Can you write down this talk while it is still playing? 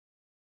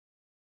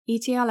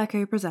ETL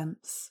Echo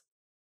presents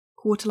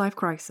Quarter-Life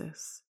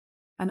Crisis,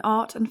 an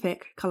art and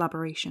fic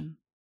collaboration.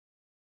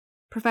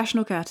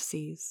 Professional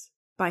Courtesies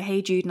by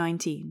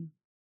HeyJude19.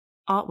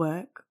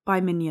 Artwork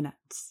by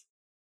mignonettes.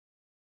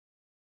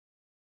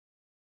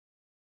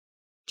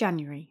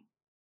 January.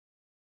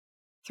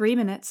 3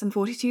 minutes and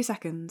 42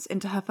 seconds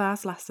into her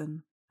first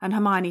lesson, and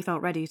Hermione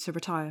felt ready to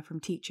retire from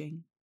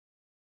teaching.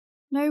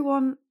 No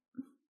one,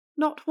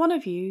 not one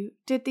of you,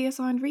 did the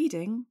assigned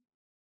reading.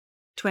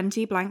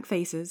 20 blank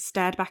faces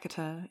stared back at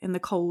her in the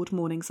cold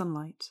morning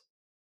sunlight.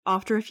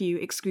 After a few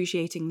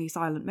excruciatingly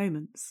silent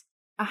moments,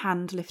 a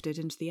hand lifted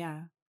into the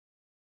air.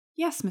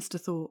 Yes, Mr.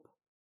 Thorpe.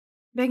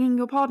 Begging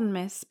your pardon,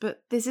 miss,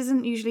 but this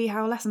isn't usually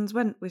how lessons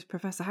went with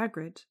Professor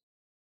Hagrid.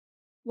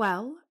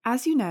 Well,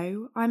 as you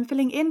know, I'm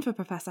filling in for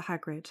Professor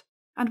Hagrid,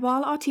 and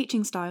while our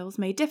teaching styles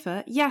may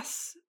differ,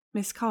 yes,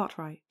 Miss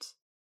Cartwright.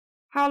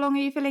 How long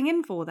are you filling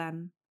in for,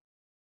 then?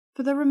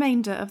 For the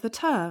remainder of the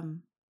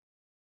term.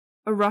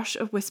 A rush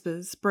of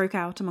whispers broke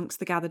out amongst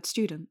the gathered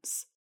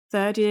students,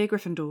 third-year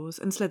Gryffindors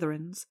and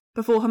Slytherins,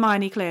 before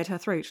Hermione cleared her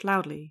throat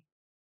loudly.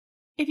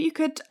 If you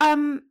could,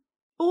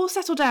 all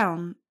settle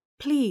down,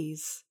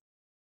 please.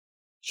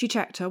 She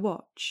checked her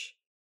watch.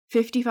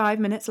 55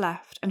 minutes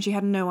left, and she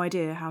had no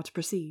idea how to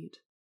proceed.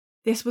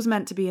 This was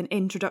meant to be an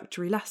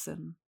introductory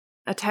lesson,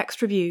 a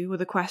text review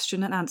with a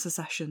question and answer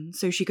session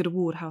so she could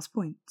award house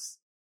points.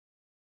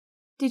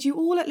 Did you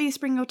all at least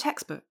bring your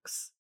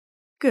textbooks?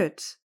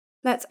 Good.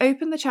 Let's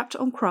open the chapter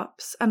on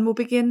crops, and we'll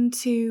begin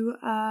to,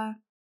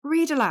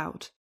 read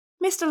aloud.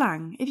 Mr.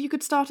 Lang, if you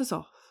could start us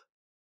off.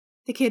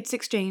 The kids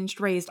exchanged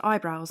raised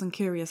eyebrows and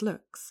curious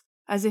looks,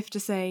 as if to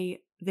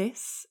say,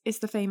 this is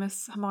the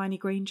famous Hermione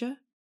Granger,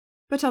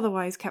 but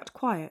otherwise kept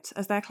quiet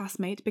as their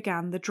classmate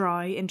began the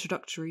dry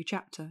introductory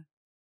chapter.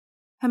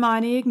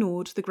 Hermione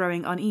ignored the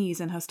growing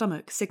unease in her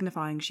stomach,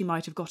 signifying she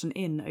might have gotten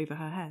in over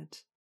her head.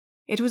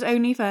 It was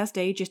only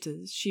first-day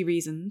jitters, she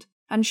reasoned,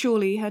 and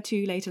surely her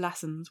 2 later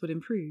lessons would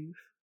improve.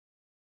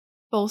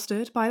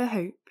 Bolstered by the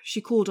hope, she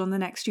called on the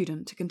next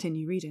student to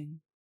continue reading.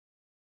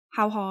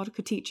 How hard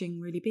could teaching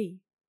really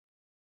be?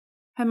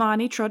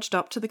 Hermione trudged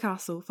up to the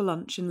castle for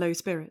lunch in low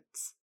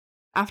spirits.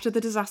 After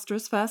the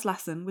disastrous first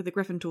lesson with the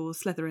Gryffindor,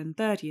 Slytherin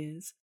third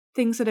years,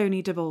 things had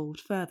only devolved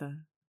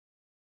further.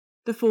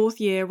 The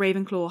 4th-year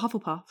Ravenclaw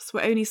Hufflepuffs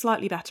were only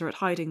slightly better at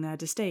hiding their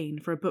disdain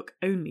for a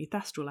book-only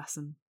Thestral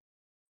lesson,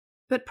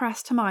 but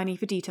pressed Hermione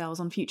for details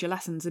on future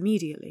lessons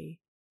immediately,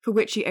 for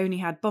which she only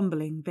had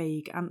bumbling,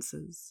 vague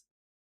answers.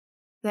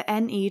 The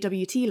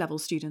NEWT level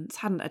students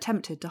hadn't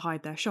attempted to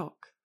hide their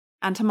shock,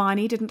 and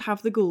Hermione didn't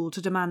have the gall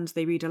to demand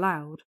they read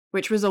aloud,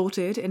 which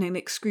resulted in an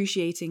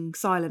excruciating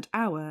silent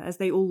hour as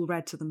they all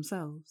read to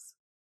themselves.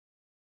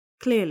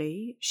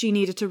 Clearly, she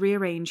needed to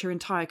rearrange her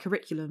entire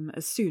curriculum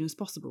as soon as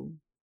possible.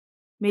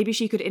 Maybe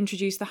she could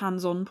introduce the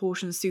hands-on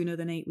portion sooner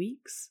than 8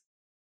 weeks?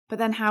 But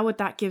then how would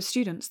that give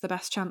students the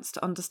best chance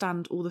to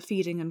understand all the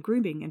feeding and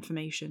grooming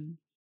information?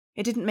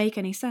 It didn't make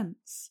any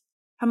sense.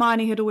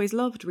 Hermione had always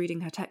loved reading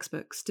her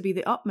textbooks to be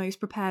the utmost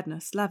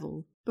preparedness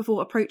level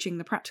before approaching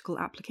the practical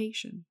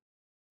application.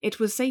 It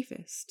was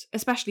safest,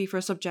 especially for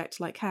a subject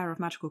like care of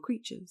magical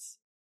creatures.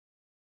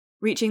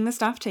 Reaching the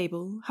staff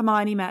table,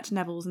 Hermione met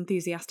Neville's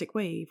enthusiastic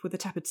wave with a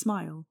tepid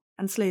smile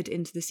and slid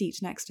into the seat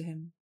next to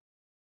him.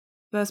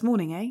 First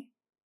morning, eh?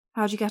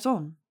 How'd you get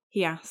on?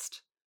 He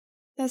asked.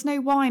 There's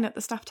no wine at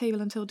the staff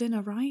table until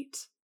dinner, right?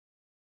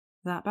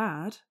 That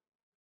bad?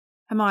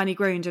 Hermione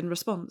groaned in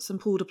response and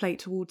pulled a plate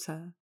towards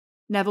her.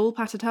 Neville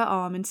patted her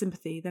arm in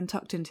sympathy, then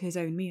tucked into his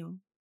own meal.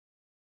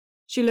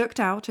 She looked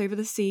out over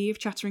the sea of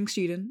chattering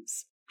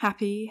students,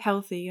 happy,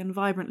 healthy, and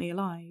vibrantly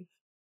alive.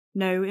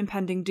 No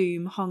impending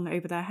doom hung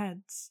over their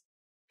heads.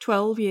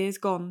 12 years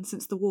gone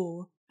since the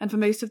war, and for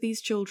most of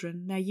these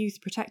children, their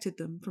youth protected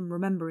them from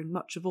remembering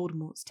much of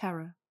Voldemort's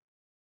terror.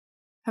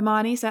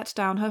 Hermione set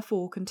down her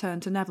fork and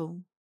turned to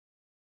Neville.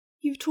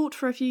 You've taught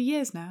for a few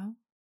years now.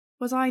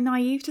 Was I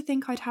naive to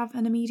think I'd have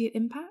an immediate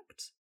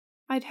impact?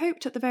 I'd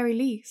hoped at the very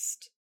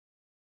least.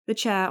 The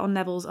chair on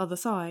Neville's other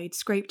side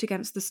scraped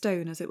against the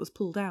stone as it was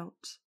pulled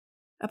out.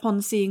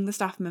 Upon seeing the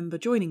staff member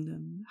joining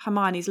them,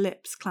 Hermione's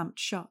lips clamped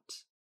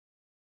shut.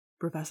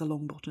 Professor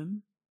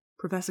Longbottom?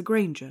 Professor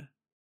Granger?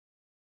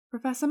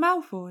 Professor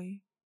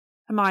Malfoy?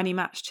 Hermione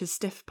matched his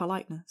stiff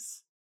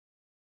politeness.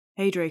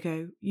 Hey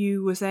Draco,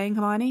 you were saying,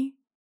 Hermione?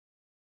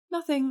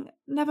 Nothing,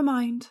 never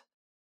mind.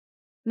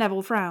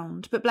 Neville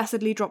frowned, but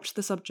blessedly dropped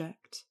the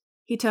subject.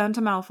 He turned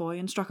to Malfoy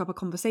and struck up a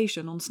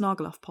conversation on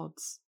Snargaluff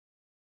pods.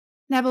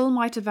 Neville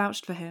might have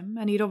vouched for him,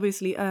 and he'd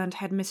obviously earned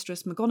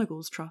Headmistress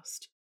McGonagall's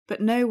trust,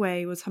 but no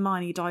way was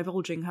Hermione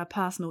divulging her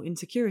personal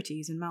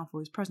insecurities in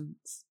Malfoy's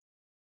presence.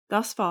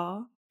 Thus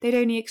far, they'd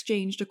only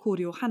exchanged a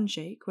cordial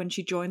handshake when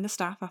she joined the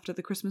staff after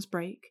the Christmas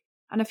break,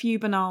 and a few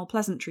banal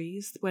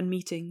pleasantries when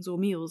meetings or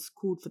meals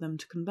called for them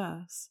to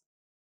converse.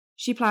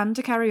 She planned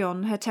to carry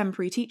on her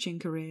temporary teaching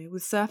career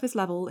with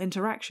surface-level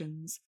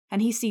interactions,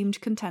 and he seemed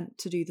content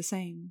to do the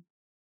same.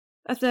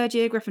 A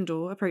third-year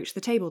Gryffindor approached the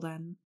table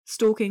then,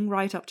 stalking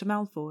right up to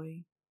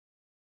Malfoy.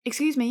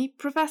 Excuse me,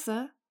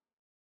 Professor?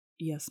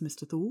 Yes,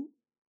 Mr. Thorpe?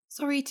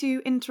 Sorry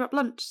to interrupt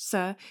lunch,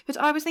 sir, but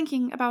I was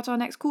thinking about our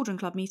next Cauldron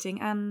Club meeting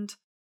and...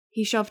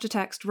 He shoved a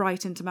text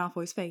right into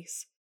Malfoy's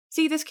face.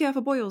 See this cure for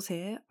boils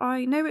here?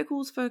 I know it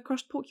calls for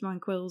crushed porcupine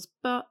quills,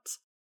 but...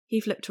 He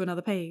flipped to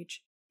another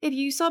page. If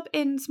you sub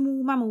in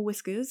small mammal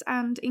whiskers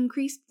and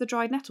increased the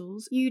dried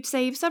nettles, you'd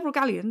save several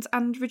galleons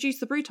and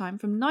reduce the brew time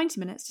from 90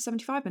 minutes to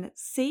 75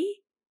 minutes. See?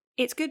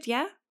 It's good,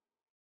 yeah?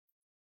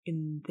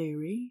 In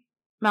theory,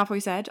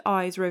 Malfoy said,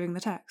 eyes roving the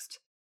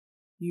text.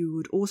 You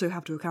would also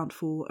have to account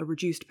for a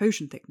reduced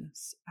potion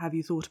thickness. Have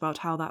you thought about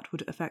how that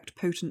would affect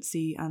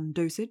potency and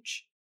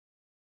dosage?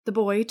 The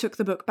boy took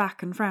the book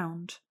back and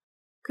frowned.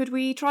 Could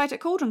we try it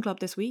at Cauldron Club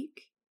this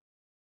week?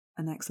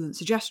 An excellent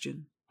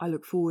suggestion. I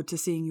look forward to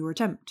seeing your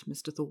attempt,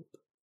 Mr. Thorpe.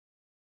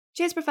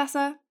 Cheers,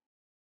 Professor.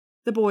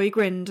 The boy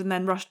grinned and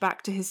then rushed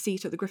back to his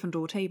seat at the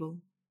Gryffindor table.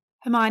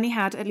 Hermione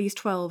had at least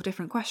 12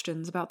 different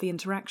questions about the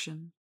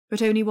interaction,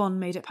 but only one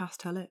made it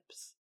past her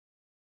lips.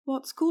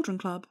 What's Cauldron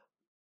Club?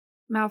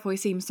 Malfoy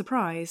seemed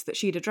surprised that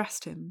she'd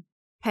addressed him,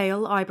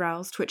 pale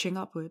eyebrows twitching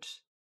upward.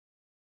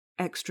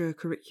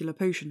 Extracurricular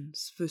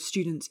potions for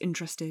students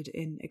interested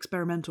in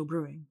experimental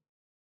brewing.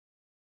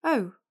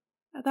 Oh,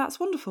 that's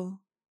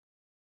wonderful.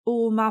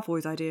 All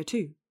Malfoy's idea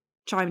too,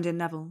 chimed in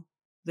Neville.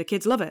 The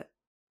kids love it.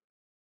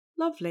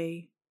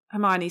 Lovely,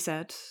 Hermione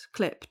said,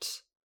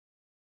 clipped.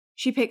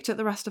 She picked at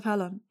the rest of her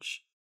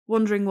lunch,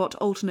 wondering what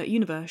alternate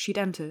universe she'd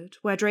entered,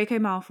 where Draco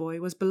Malfoy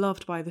was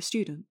beloved by the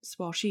students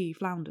while she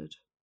floundered.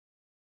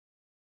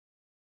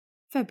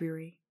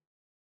 February.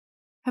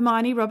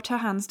 Hermione rubbed her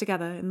hands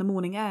together in the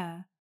morning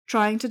air,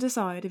 trying to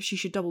decide if she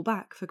should double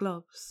back for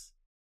gloves.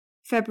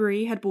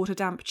 February had brought a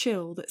damp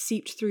chill that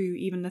seeped through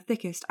even the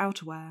thickest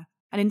outerwear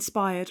and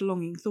inspired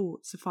longing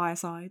thoughts of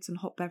firesides and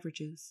hot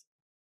beverages.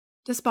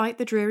 Despite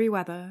the dreary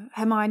weather,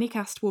 Hermione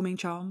cast warming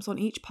charms on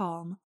each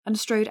palm and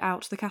strode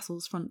out the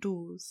castle's front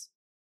doors.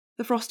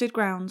 The frosted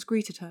grounds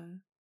greeted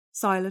her,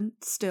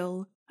 silent,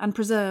 still, and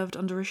preserved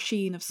under a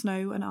sheen of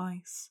snow and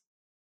ice.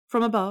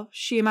 From above,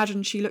 she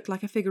imagined she looked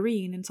like a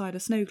figurine inside a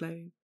snow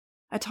globe,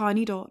 a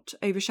tiny dot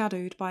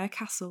overshadowed by a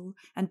castle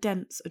and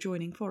dense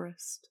adjoining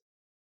forest.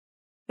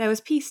 There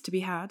was peace to be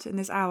had in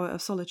this hour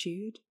of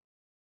solitude.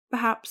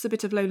 Perhaps a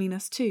bit of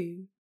loneliness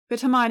too, but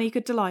Hermione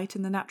could delight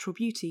in the natural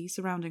beauty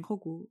surrounding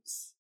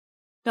Hogwarts.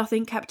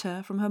 Nothing kept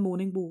her from her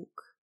morning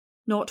walk,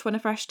 not when a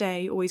fresh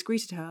day always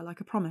greeted her like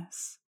a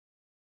promise,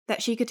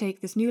 that she could take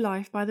this new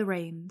life by the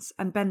reins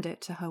and bend it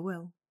to her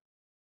will.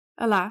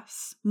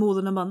 Alas, more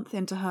than a month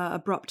into her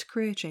abrupt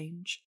career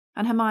change,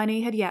 and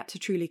Hermione had yet to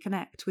truly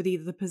connect with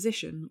either the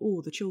position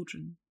or the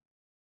children.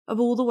 Of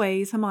all the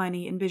ways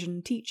Hermione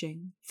envisioned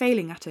teaching,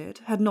 failing at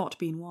it had not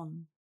been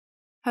one.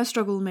 Her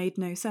struggle made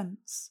no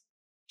sense.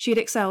 She had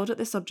excelled at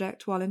this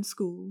subject while in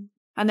school,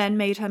 and then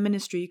made her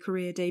ministry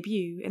career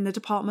debut in the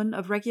Department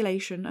of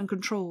Regulation and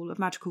Control of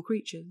Magical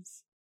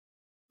Creatures,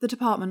 the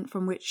department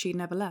from which she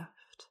never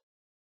left.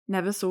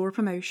 Never saw a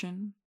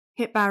promotion,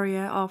 hit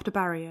barrier after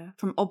barrier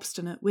from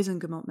obstinate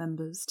Wizengamot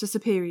members to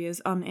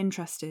superiors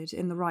uninterested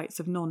in the rights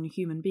of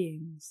non-human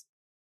beings.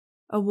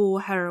 A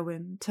war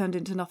heroine turned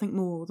into nothing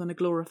more than a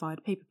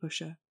glorified paper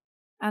pusher,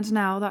 and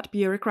now that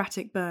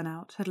bureaucratic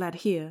burnout had led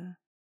here,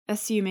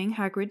 assuming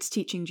Hagrid's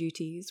teaching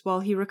duties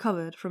while he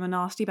recovered from a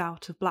nasty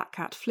bout of black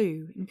cat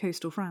flu in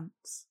coastal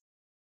France.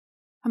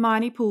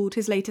 Hermione pulled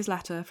his latest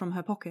letter from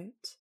her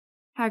pocket.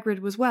 Hagrid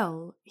was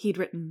well, he'd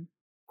written.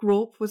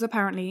 Grawp was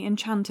apparently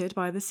enchanted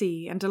by the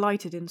sea and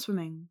delighted in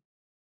swimming.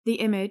 The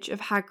image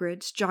of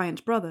Hagrid's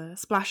giant brother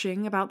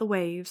splashing about the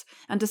waves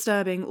and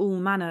disturbing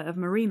all manner of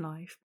marine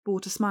life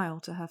brought a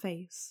smile to her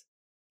face.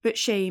 But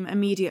shame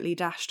immediately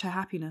dashed her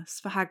happiness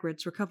for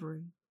Hagrid's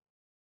recovery.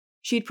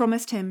 She'd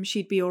promised him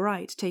she'd be all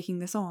right taking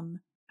this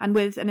on, and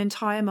with an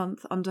entire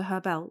month under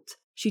her belt,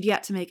 she'd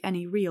yet to make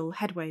any real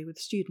headway with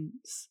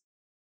students.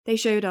 They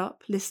showed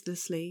up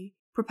listlessly,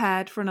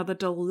 prepared for another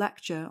dull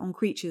lecture on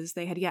creatures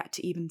they had yet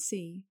to even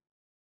see.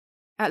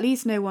 At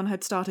least no one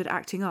had started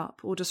acting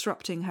up or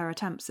disrupting her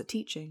attempts at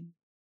teaching.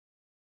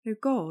 Oh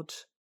God,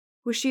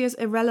 was she as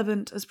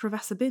irrelevant as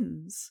Professor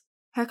Binns?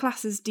 Her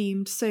classes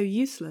deemed so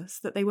useless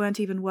that they weren't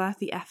even worth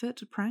the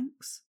effort of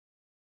pranks?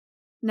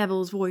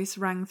 Neville's voice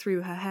rang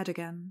through her head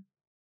again.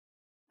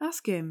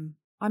 Ask him.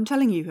 I'm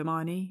telling you,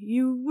 Hermione,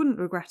 you wouldn't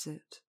regret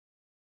it.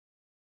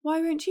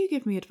 Why won't you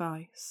give me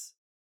advice?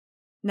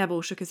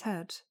 Neville shook his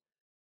head.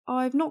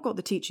 I've not got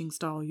the teaching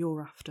style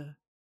you're after.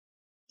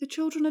 The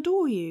children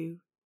adore you.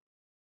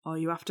 Are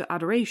you after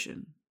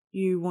adoration?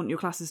 You want your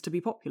classes to be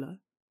popular?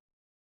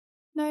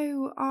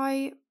 No,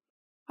 I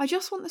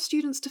just want the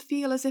students to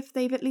feel as if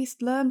they've at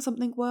least learned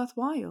something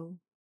worthwhile,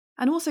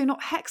 and also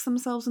not hex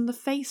themselves in the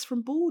face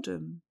from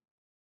boredom.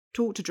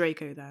 Talk to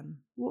Draco, then.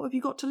 What have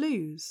you got to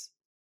lose?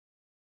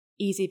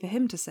 Easy for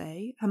him to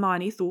say,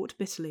 Hermione thought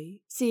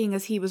bitterly, seeing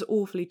as he was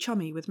awfully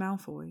chummy with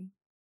Malfoy.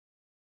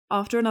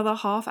 After another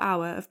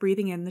half-hour of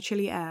breathing in the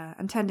chilly air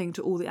and tending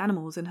to all the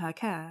animals in her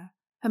care,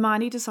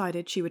 Hermione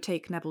decided she would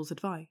take Neville's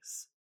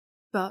advice.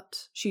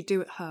 But she'd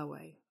do it her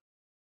way.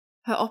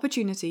 Her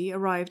opportunity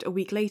arrived a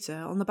week later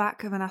on the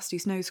back of a nasty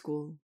snow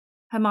squall.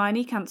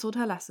 Hermione cancelled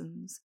her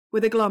lessons,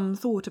 with a glum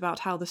thought about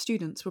how the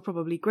students were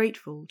probably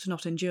grateful to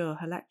not endure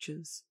her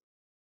lectures.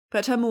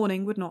 But her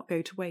morning would not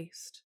go to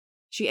waste.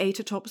 She ate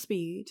at top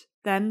speed,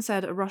 then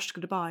said a rushed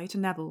goodbye to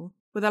Neville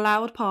with a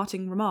loud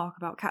parting remark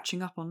about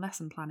catching up on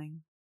lesson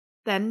planning.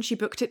 Then she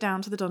booked it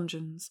down to the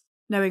dungeons,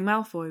 knowing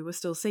Malfoy was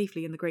still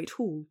safely in the Great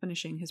Hall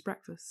finishing his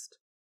breakfast.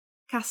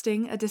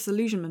 Casting a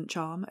disillusionment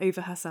charm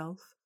over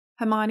herself,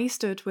 Hermione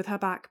stood with her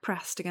back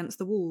pressed against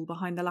the wall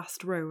behind the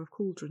last row of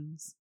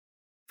cauldrons.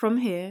 From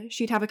here,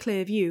 she'd have a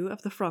clear view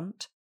of the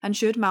front, and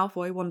should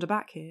Malfoy wander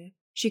back here,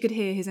 she could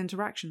hear his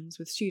interactions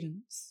with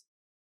students.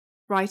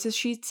 Right as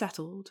she'd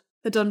settled,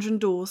 the dungeon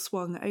door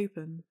swung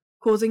open,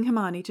 causing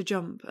Hermione to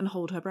jump and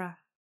hold her breath.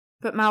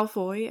 But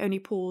Malfoy only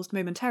paused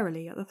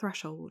momentarily at the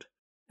threshold,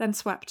 then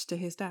swept to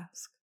his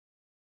desk.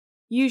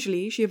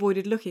 Usually she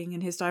avoided looking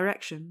in his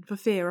direction for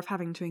fear of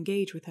having to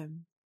engage with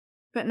him,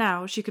 but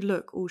now she could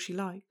look all she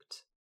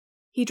liked.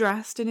 He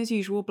dressed in his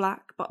usual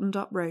black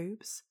buttoned-up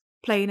robes,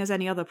 plain as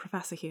any other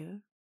professor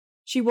here.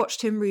 She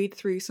watched him read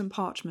through some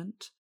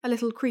parchment, a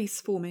little crease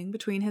forming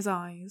between his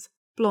eyes,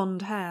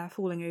 blonde hair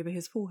falling over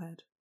his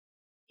forehead.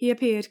 He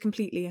appeared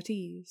completely at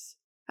ease,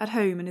 at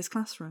home in his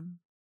classroom.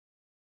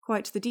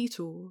 Quite the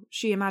detour,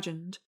 she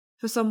imagined,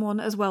 for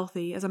someone as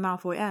wealthy as a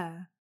Malfoy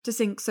heir to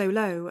sink so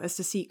low as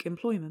to seek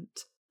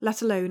employment,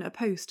 let alone a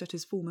post at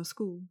his former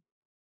school.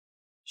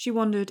 She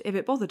wondered if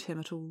it bothered him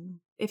at all,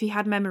 if he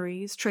had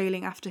memories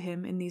trailing after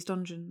him in these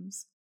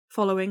dungeons,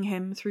 following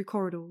him through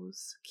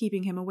corridors,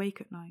 keeping him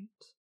awake at night.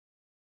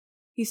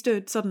 He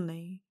stood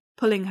suddenly,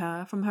 pulling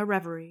her from her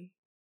reverie.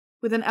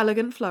 With an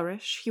elegant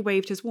flourish, he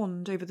waved his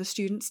wand over the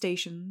student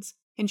stations,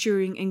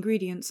 ensuring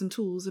ingredients and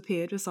tools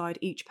appeared beside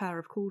each pair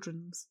of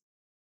cauldrons.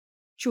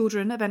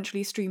 Children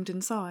eventually streamed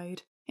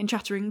inside, in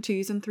chattering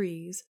twos and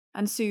threes,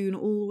 and soon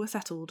all were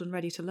settled and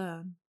ready to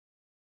learn.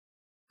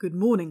 Good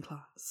morning,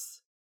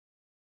 class.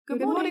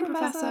 Good morning,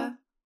 Professor.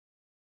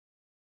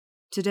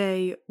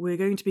 Today, we're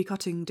going to be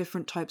cutting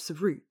different types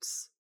of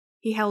roots.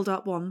 He held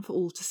up one for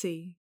all to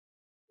see.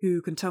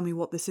 Who can tell me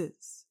what this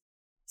is?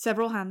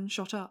 Several hands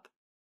shot up.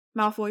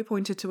 Malfoy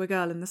pointed to a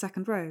girl in the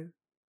second row.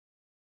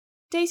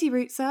 Daisy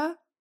root, sir.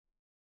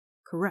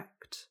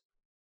 Correct.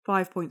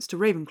 5 points to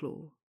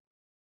Ravenclaw.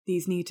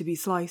 These need to be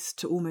sliced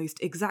to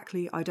almost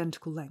exactly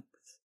identical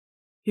lengths.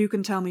 Who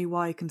can tell me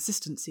why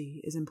consistency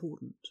is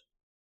important?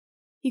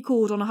 He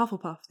called on a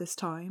Hufflepuff this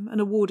time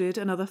and awarded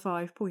another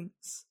 5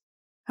 points.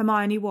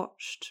 Hermione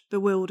watched,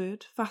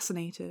 bewildered,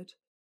 fascinated,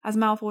 as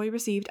Malfoy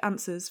received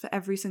answers for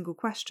every single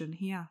question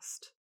he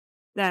asked.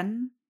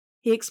 Then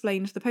he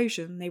explained the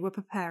potion they were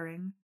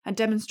preparing and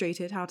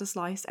demonstrated how to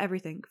slice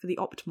everything for the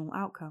optimal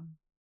outcome.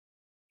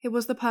 It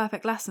was the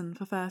perfect lesson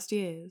for first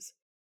years,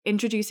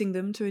 introducing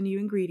them to a new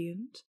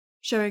ingredient,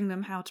 showing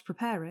them how to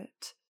prepare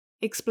it,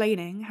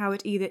 explaining how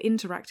it either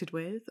interacted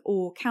with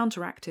or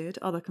counteracted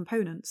other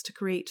components to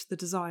create the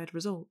desired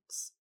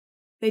results.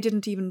 They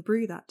didn't even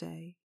brew that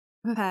day,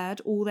 prepared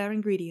all their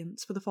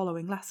ingredients for the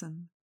following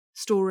lesson,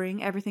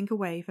 storing everything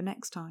away for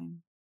next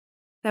time.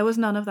 There was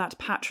none of that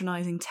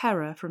patronising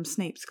terror from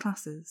Snape's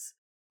classes,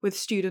 with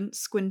students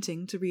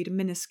squinting to read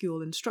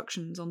minuscule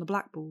instructions on the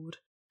blackboard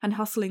and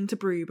hustling to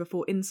brew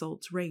before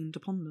insults rained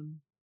upon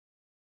them.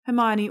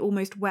 Hermione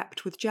almost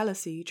wept with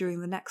jealousy during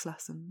the next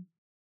lesson.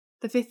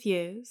 The 5th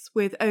years,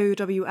 with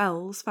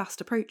OWLs fast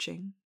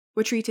approaching,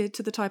 were treated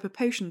to the type of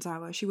potions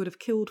hour she would have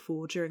killed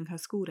for during her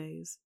school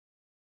days.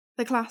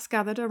 The class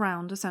gathered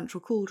around a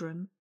central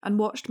cauldron and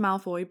watched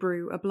Malfoy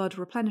brew a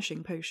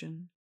blood-replenishing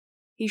potion.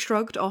 He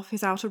shrugged off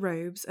his outer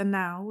robes and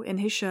now, in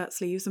his shirt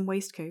sleeves and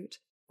waistcoat,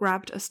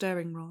 grabbed a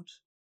stirring rod.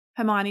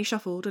 Hermione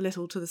shuffled a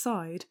little to the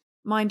side,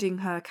 minding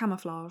her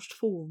camouflaged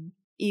form,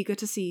 eager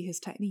to see his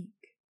technique.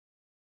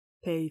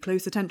 Pay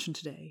close attention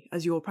today,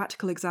 as your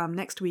practical exam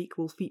next week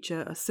will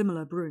feature a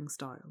similar brewing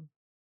style.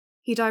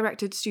 He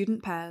directed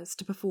student pairs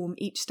to perform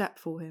each step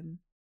for him,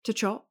 to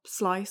chop,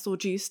 slice or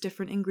juice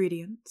different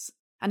ingredients,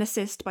 and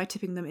assist by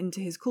tipping them into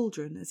his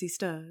cauldron as he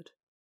stirred.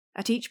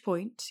 At each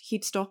point,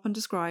 he'd stop and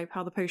describe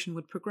how the potion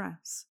would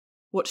progress,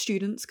 what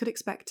students could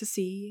expect to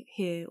see,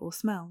 hear or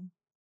smell.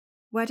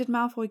 Where did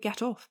Malfoy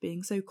get off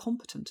being so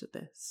competent at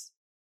this?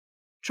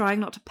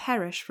 Trying not to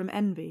perish from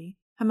envy,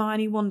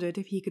 Hermione wondered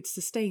if he could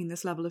sustain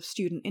this level of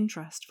student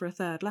interest for a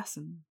third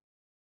lesson.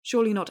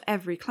 Surely not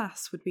every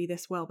class would be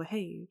this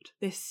well-behaved,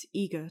 this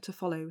eager to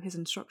follow his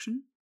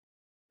instruction.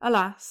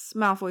 Alas,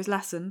 Malfoy's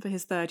lesson for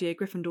his third-year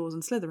Gryffindors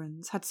and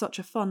Slytherins had such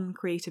a fun,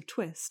 creative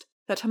twist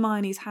that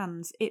Hermione's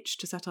hands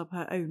itched to set up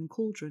her own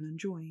cauldron and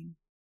join.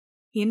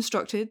 He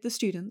instructed the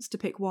students to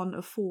pick one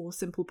of 4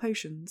 simple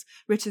potions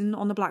written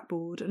on the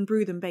blackboard and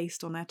brew them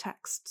based on their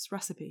text's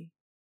recipe.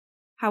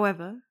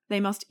 However, they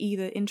must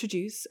either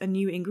introduce a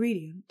new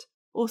ingredient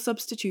or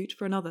substitute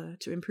for another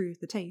to improve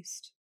the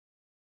taste.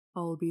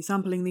 I'll be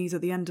sampling these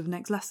at the end of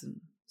next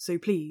lesson, so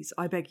please,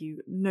 I beg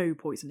you, no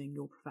poisoning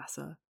your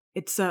professor.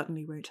 It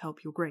certainly won't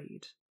help your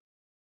grade.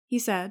 He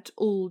said,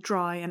 all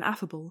dry and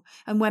affable,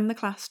 and when the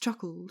class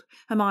chuckled,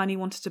 Hermione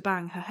wanted to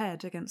bang her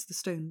head against the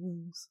stone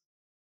walls.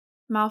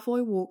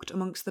 Malfoy walked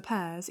amongst the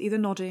pairs, either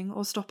nodding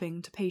or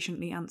stopping to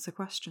patiently answer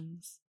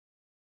questions.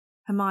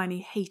 Hermione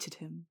hated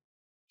him.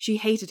 She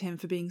hated him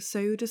for being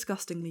so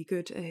disgustingly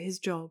good at his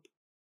job.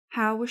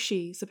 How was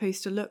she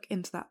supposed to look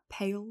into that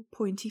pale,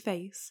 pointy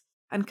face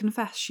and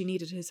confess she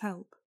needed his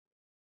help?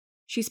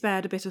 She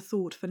spared a bit of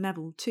thought for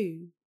Neville,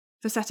 too,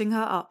 for setting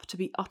her up to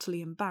be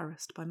utterly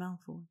embarrassed by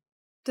Malfoy.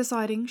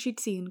 Deciding she'd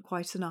seen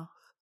quite enough,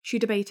 she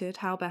debated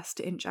how best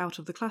to inch out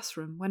of the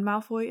classroom when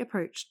Malfoy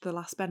approached the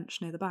last bench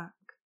near the back.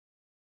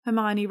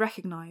 Hermione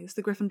recognised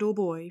the Gryffindor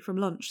boy from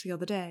lunch the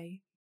other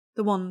day,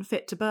 the one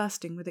fit to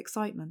bursting with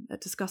excitement at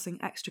discussing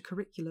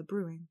extracurricular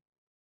brewing.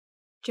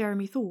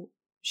 Jeremy Thorpe,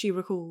 she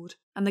recalled,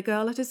 and the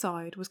girl at his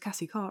side was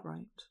Cassie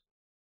Cartwright.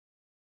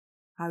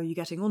 "How are you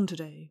getting on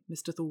today,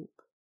 Mr.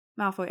 Thorpe?"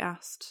 Malfoy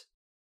asked.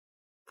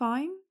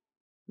 "Fine,"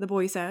 the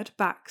boy said,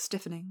 back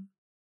stiffening.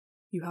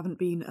 "You haven't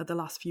been at the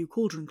last few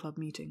Cauldron Club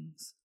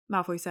meetings,"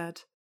 Malfoy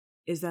said.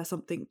 "Is there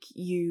something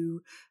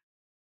you—"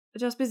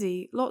 "Just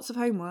busy, lots of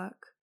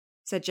homework,"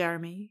 said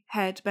Jeremy,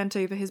 head bent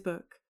over his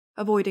book,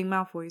 avoiding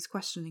Malfoy's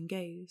questioning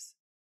gaze.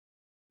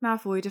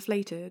 Malfoy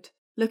deflated,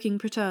 looking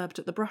perturbed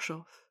at the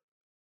brush-off.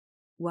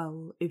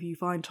 "Well, if you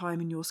find time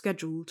in your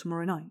schedule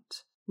tomorrow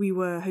night, we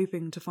were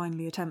hoping to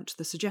finally attempt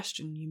the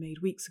suggestion you made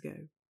weeks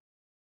ago."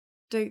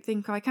 "Don't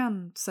think I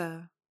can,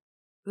 sir,"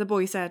 the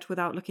boy said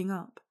without looking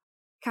up.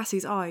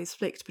 Cassie's eyes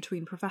flicked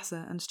between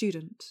professor and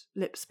student,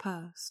 lips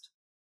pursed.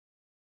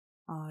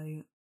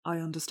 I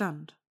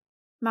understand,"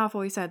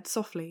 Malfoy said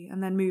softly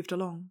and then moved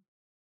along.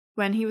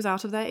 When he was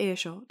out of their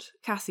earshot,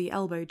 Cassie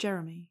elbowed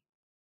Jeremy.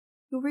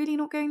 "You're really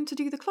not going to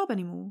do the club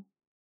anymore?"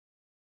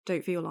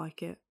 "Don't feel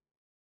like it."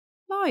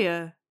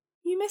 "Liar!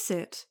 You miss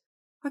it.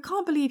 I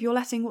can't believe you're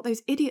letting what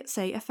those idiots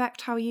say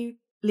affect how you—"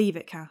 "Leave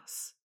it,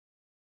 Cass.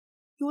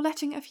 You're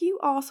letting a few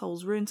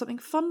arseholes ruin something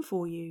fun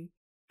for you.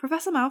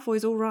 Professor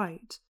Malfoy's all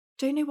right.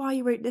 Don't know why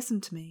you won't listen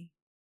to me."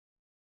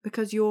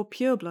 "Because you're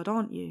pureblood,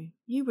 aren't you?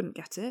 You wouldn't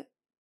get it,"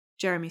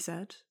 Jeremy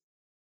said.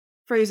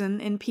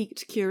 Frozen in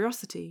piqued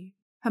curiosity,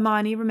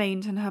 Hermione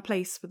remained in her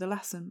place for the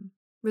lesson,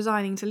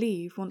 resigning to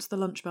leave once the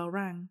lunch bell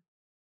rang.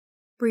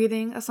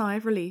 Breathing a sigh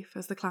of relief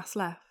as the class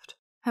left,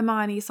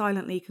 Hermione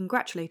silently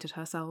congratulated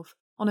herself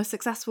on a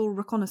successful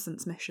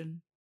reconnaissance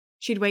mission.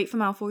 She'd wait for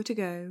Malfoy to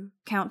go,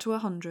 count to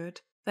 100,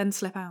 then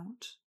slip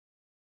out.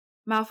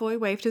 Malfoy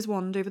waved his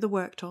wand over the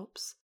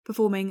worktops,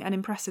 performing an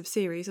impressive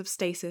series of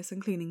stasis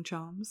and cleaning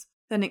charms,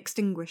 then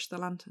extinguished the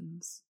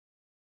lanterns.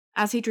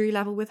 As he drew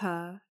level with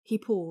her, he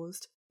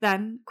paused,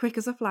 then, quick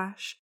as a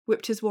flash,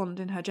 whipped his wand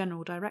in her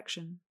general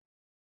direction.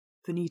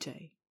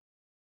 "Finite."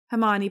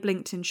 Hermione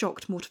blinked in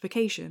shocked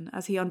mortification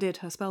as he undid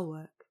her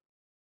spellwork.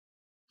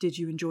 "Did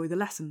you enjoy the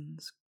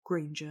lessons,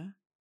 Granger?"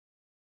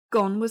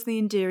 Gone was the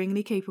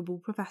endearingly capable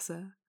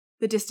professor,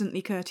 the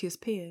distantly courteous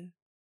peer.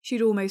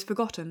 She'd almost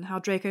forgotten how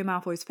Draco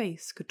Malfoy's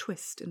face could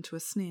twist into a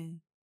sneer.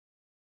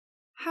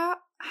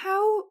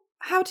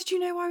 How did you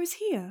know I was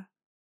here?"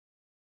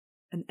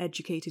 "An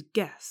educated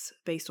guess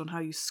based on how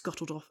you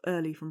scuttled off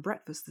early from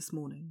breakfast this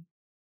morning.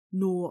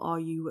 Nor are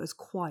you as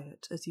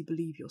quiet as you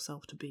believe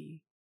yourself to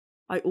be.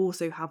 I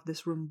also have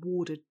this room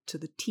warded to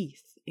the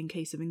teeth in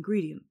case of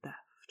ingredient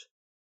theft.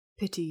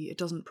 Pity it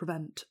doesn't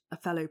prevent a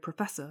fellow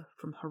professor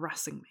from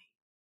harassing me."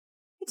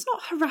 "It's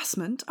not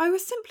harassment, I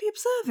was simply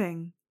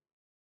observing."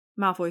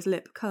 Malfoy's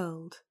lip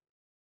curled.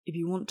 "If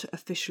you want to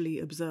officially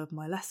observe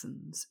my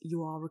lessons,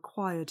 you are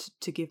required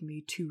to give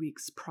me 2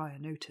 weeks prior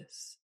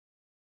notice.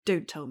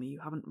 Don't tell me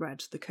you haven't read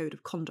the Code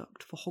of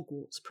Conduct for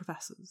Hogwarts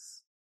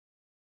professors."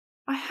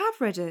 "I have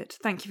read it,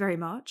 thank you very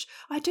much.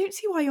 I don't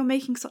see why you're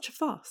making such a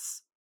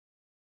fuss."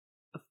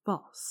 "A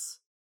fuss?"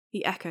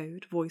 he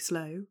echoed, voice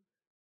low.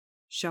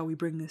 "Shall we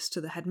bring this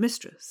to the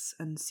headmistress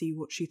and see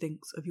what she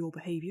thinks of your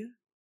behaviour?"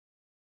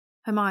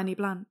 Hermione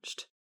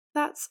blanched.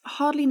 "That's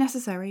hardly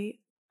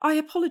necessary. I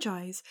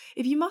apologise.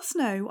 If you must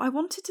know, I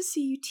wanted to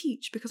see you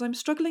teach because I'm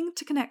struggling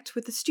to connect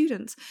with the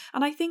students,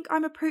 and I think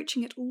I'm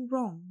approaching it all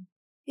wrong.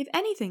 If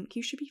anything,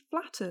 you should be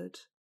flattered."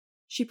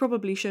 She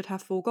probably should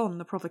have foregone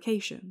the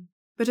provocation,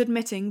 but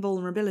admitting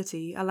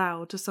vulnerability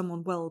aloud to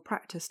someone well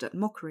practised at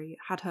mockery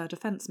had her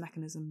defence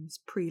mechanisms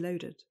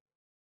preloaded.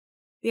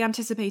 The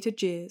anticipated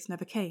jeers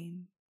never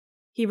came.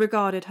 He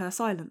regarded her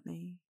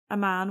silently, a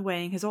man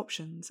weighing his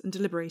options and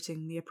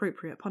deliberating the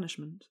appropriate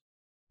punishment.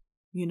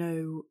 "You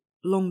know,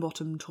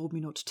 Longbottom told me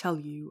not to tell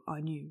you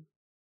I knew,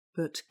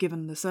 but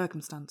given the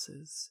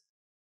circumstances,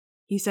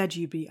 he said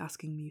you'd be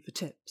asking me for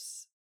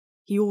tips.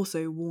 He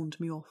also warned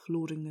me off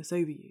lording this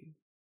over you,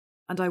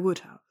 and I would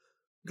have,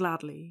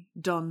 gladly,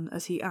 done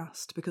as he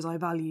asked because I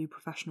value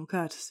professional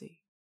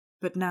courtesy,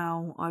 but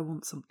now I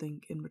want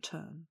something in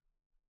return."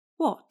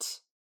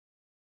 "What?"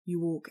 "You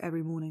walk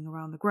every morning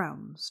around the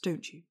grounds,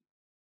 don't you?"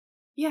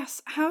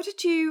 "Yes, how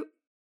did you—"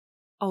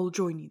 "I'll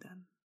join you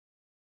then.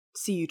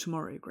 See you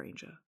tomorrow,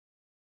 Granger."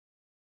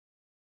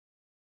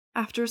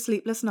 After a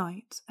sleepless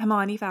night,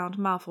 Hermione found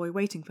Malfoy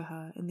waiting for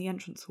her in the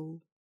entrance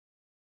hall.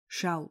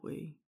 "Shall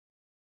we?"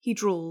 he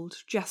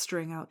drawled,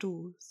 gesturing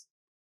outdoors.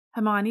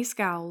 Hermione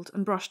scowled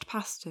and brushed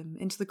past him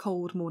into the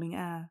cold morning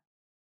air.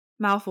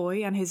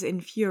 Malfoy and his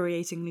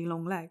infuriatingly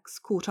long legs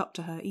caught up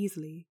to her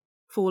easily,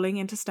 falling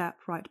into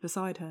step right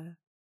beside her.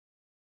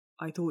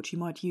 I thought you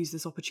might use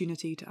this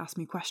opportunity to ask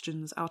me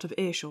questions out of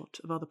earshot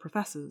of other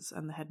professors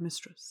and the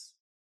headmistress,"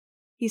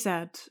 he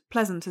said,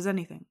 pleasant as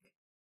anything.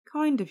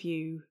 "Kind of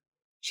you,"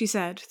 she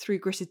said through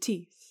gritted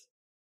teeth.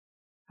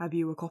 "Have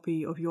you a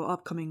copy of your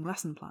upcoming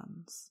lesson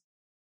plans?"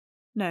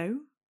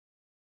 "No."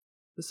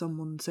 "For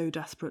someone so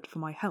desperate for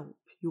my help,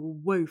 you're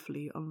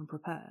woefully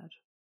unprepared."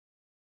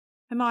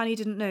 Hermione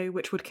didn't know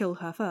which would kill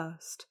her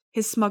first,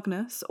 his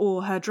smugness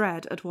or her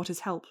dread at what his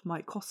help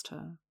might cost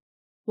her.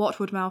 What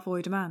would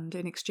Malfoy demand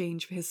in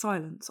exchange for his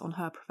silence on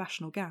her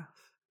professional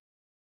gaffe?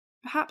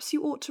 "Perhaps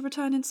you ought to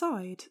return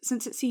inside,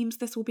 since it seems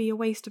this will be a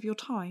waste of your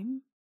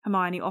time,"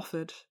 Hermione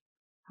offered.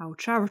 "How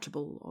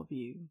charitable of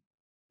you.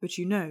 But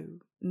you know,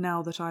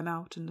 now that I'm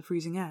out in the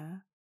freezing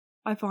air,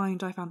 I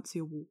find I fancy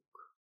a walk."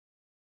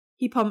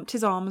 He pumped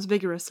his arms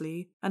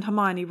vigorously, and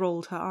Hermione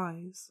rolled her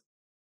eyes.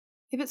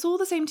 "If it's all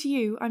the same to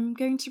you, I'm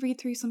going to read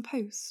through some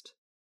post."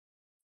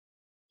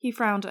 He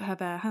frowned at her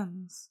bare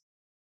hands.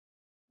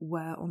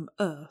 "Where on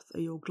earth are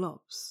your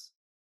gloves?"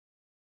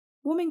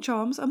 "Warming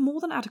charms are more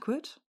than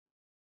adequate."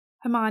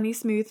 Hermione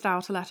smoothed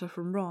out a letter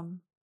from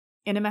Ron.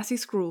 In a messy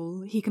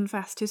scrawl, he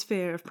confessed his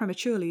fear of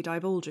prematurely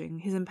divulging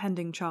his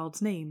impending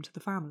child's name to the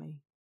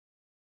family.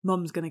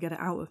 "Mum's going to get it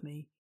out of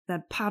me.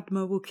 Then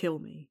Padma will kill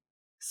me.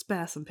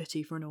 Spare some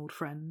pity for an old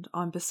friend.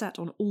 I'm beset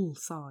on all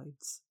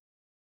sides."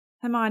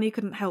 Hermione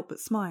couldn't help but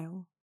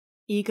smile,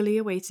 eagerly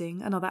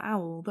awaiting another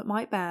owl that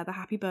might bear the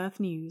happy birth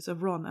news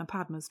of Ron and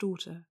Padma's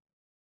daughter.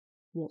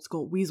 "What's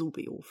got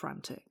Weaselby all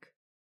frantic?"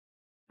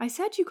 "I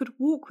said you could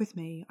walk with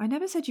me. I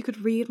never said you could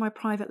read my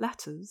private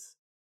letters."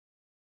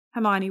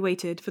 Hermione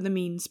waited for the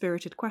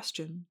mean-spirited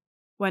question.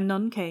 When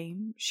none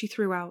came, she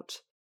threw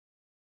out,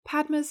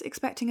 "Padma's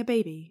expecting a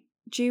baby,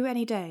 due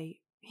any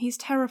day. He's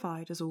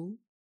terrified, is all."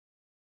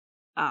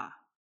 "Ah."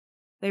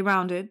 They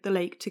rounded the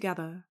lake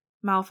together,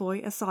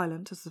 Malfoy as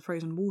silent as the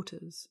frozen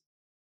waters.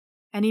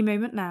 Any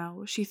moment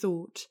now, she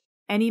thought,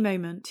 any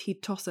moment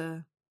he'd toss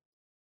her.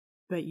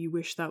 "Bet you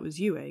wish that was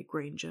you, eh,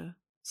 Granger?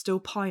 Still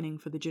pining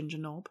for the ginger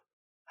knob?"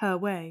 Her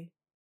way.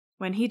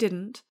 When he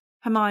didn't,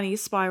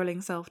 Hermione's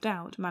spiralling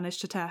self-doubt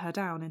managed to tear her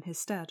down in his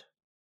stead.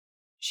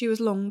 She was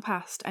long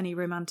past any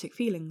romantic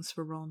feelings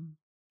for Ron,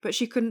 but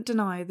she couldn't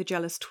deny the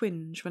jealous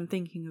twinge when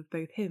thinking of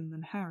both him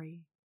and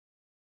Harry.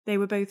 They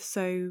were both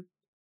so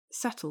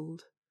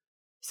settled,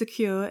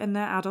 secure in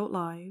their adult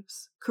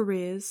lives,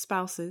 careers,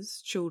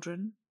 spouses,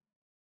 children.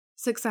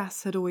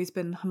 Success had always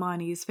been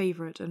Hermione's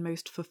favourite and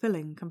most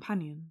fulfilling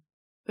companion,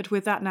 but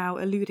with that now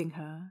eluding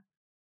her,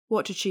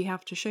 what did she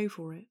have to show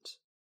for it?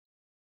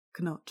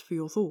 "Knut for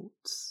your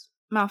thoughts,"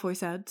 Malfoy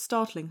said,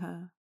 startling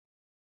her.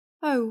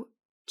 "Oh,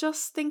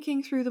 just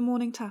thinking through the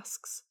morning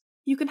tasks.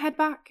 You can head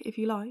back if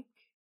you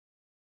like."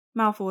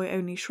 Malfoy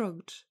only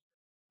shrugged.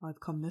 "I've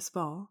come this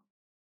far."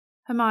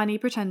 Hermione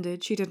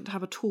pretended she didn't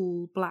have a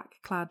tall,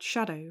 black-clad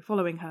shadow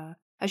following her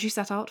as she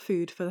set out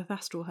food for the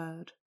Thestral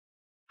herd.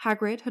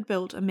 Hagrid had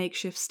built a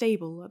makeshift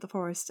stable at the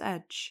forest's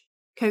edge,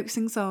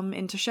 coaxing some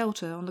into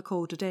shelter on the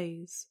colder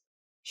days.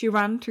 She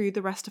ran through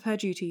the rest of her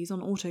duties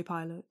on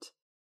autopilot,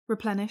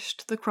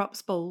 replenished the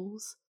Krupp's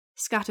bowls,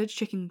 scattered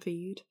chicken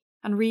feed,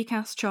 and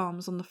recast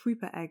charms on the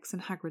Frupa eggs in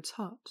Hagrid's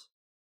hut.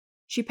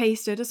 She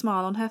pasted a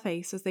smile on her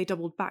face as they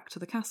doubled back to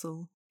the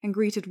castle and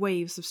greeted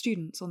waves of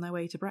students on their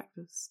way to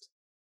breakfast.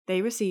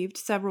 They received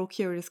several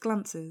curious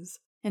glances,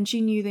 and she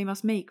knew they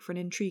must make for an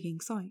intriguing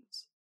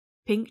sight.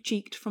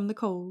 Pink-cheeked from the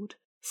cold,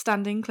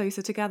 standing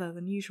closer together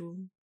than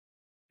usual.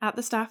 At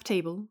the staff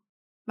table,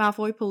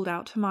 Malfoy pulled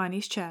out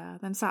Hermione's chair,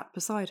 then sat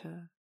beside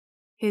her.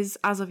 His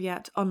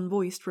as-of-yet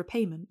unvoiced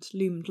repayment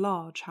loomed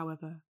large,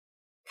 however,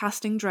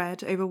 casting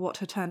dread over what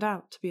had turned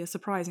out to be a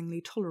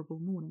surprisingly tolerable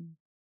morning.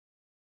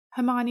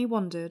 Hermione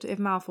wondered if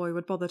Malfoy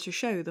would bother to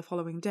show the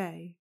following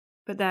day,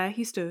 but there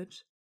he stood,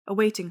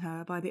 awaiting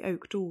her by the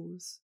oak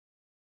doors.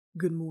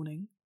 "Good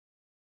morning."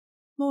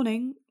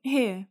 "Morning.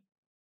 Here."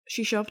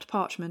 She shoved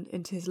parchment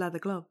into his leather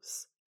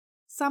gloves.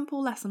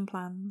 "Sample lesson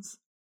plans."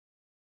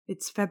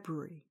 "It's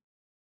February,"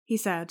 he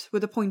said,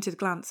 with a pointed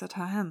glance at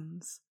her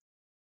hands.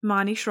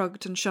 Hermione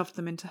shrugged and shoved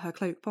them into her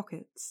cloak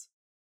pockets.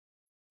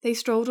 They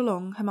strolled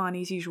along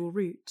Hermione's usual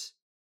route,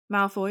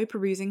 Malfoy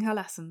perusing her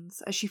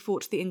lessons as she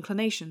fought the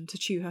inclination to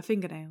chew her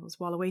fingernails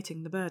while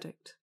awaiting the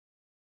verdict.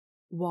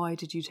 "Why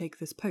did you take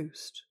this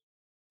post?"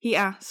 he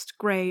asked,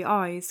 grey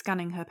eyes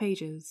scanning her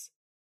pages.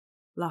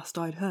 "Last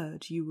I'd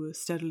heard, you were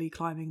steadily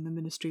climbing the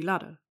ministry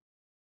ladder.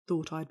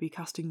 Thought I'd be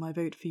casting my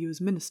vote for you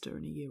as minister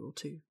in a year or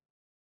two."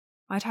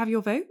 "I'd have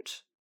your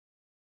vote?"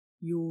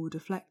 "You're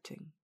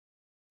deflecting."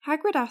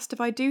 "Hagrid asked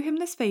if I'd do him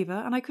this favour,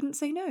 and I couldn't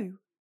say no."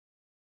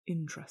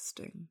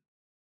 "Interesting.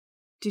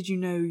 Did you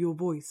know your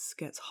voice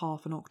gets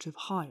half an octave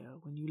higher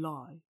when you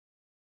lie?"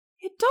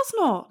 "It does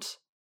not,"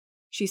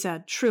 she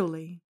said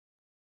shrilly.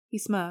 He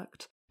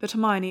smirked, but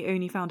Hermione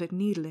only found it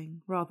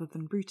needling rather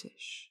than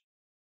brutish.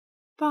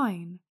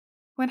 "Fine.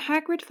 When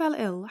Hagrid fell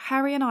ill,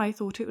 Harry and I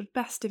thought it would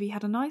best if he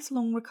had a nice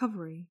long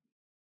recovery.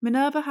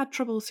 Minerva had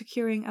trouble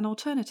securing an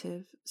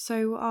alternative,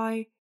 so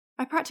I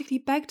practically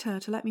begged her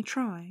to let me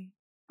try.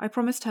 I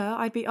promised her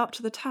I'd be up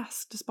to the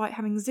task despite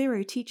having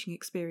zero teaching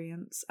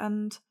experience,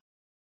 and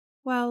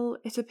Well,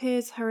 it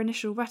appears her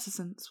initial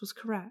reticence was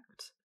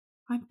correct.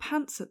 I'm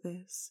pants at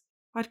this.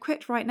 I'd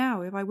quit right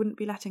now if I wouldn't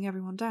be letting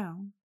everyone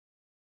down.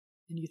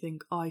 And you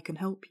think I can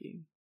help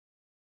you?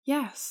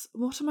 Yes,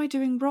 what am I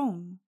doing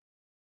wrong?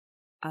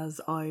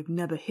 As I've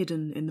never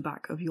hidden in the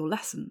back of your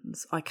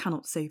lessons, I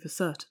cannot say for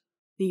certain.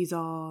 These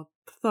are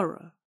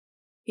thorough.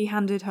 He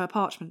handed her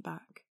parchment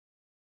back,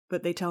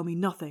 but they tell me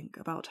nothing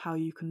about how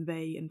you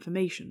convey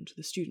information to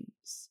the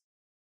students.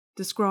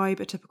 Describe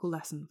a typical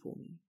lesson for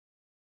me.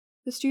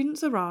 The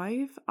students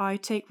arrive, I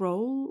take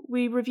roll,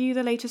 we review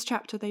the latest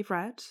chapter they've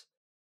read.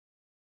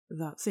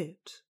 That's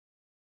it.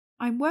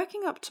 I'm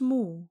working up to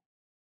more.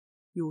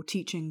 You're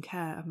teaching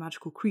care of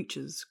magical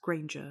creatures,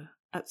 Granger.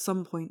 At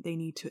some point they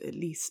need to at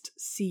least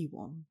see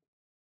one.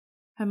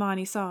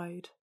 Hermione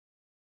sighed.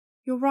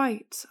 You're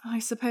right, I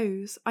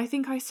suppose. I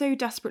think I so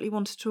desperately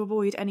wanted to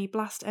avoid any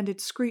blast-ended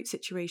Scroot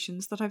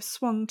situations that I've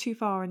swung too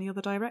far in the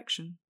other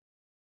direction.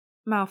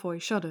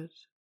 Malfoy shuddered.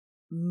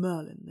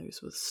 Merlin,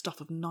 those were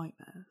stuff of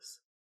nightmares.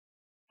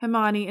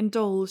 Hermione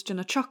indulged in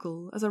a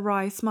chuckle as a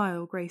wry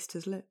smile graced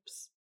his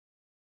lips.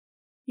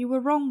 You were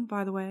wrong,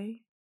 by the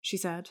way, she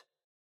said.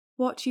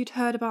 What you'd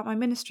heard about my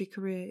ministry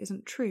career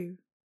isn't true.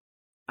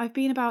 I've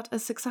been about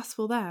as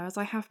successful there as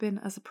I have been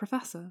as a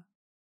professor.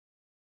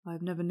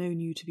 I've never known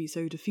you to be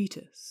so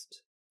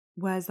defeatist.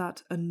 Where's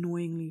that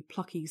annoyingly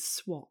plucky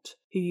swot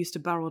who used to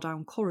barrel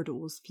down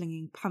corridors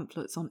flinging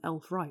pamphlets on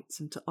elf rights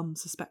into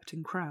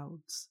unsuspecting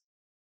crowds?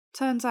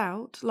 Turns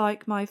out,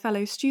 like my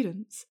fellow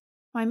students,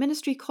 my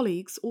ministry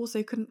colleagues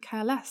also couldn't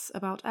care less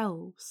about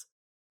elves,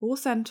 or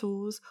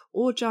centaurs,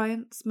 or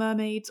giants,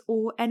 mermaids,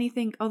 or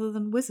anything other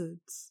than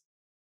wizards.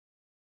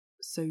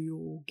 So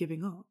you're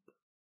giving up?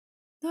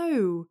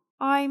 No,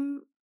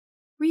 I'm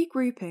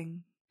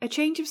regrouping. A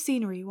change of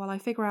scenery while I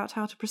figure out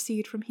how to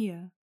proceed from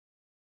here.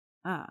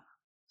 Ah,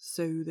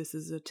 so this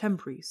is a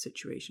temporary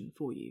situation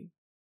for you.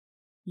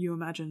 You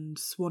imagined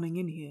swanning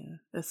in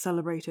here, a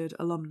celebrated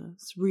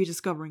alumnus,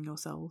 rediscovering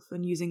yourself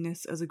and using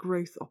this as a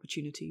growth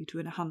opportunity to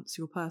enhance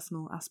your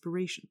personal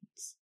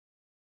aspirations.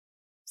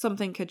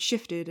 Something had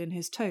shifted in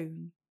his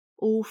tone,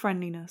 all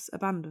friendliness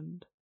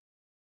abandoned.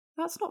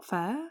 That's not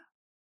fair.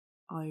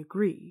 I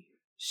agree.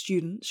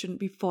 Students shouldn't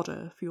be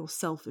fodder for your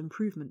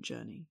self-improvement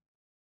journey.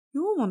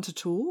 You're one to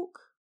talk.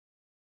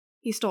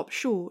 He stopped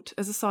short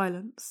as a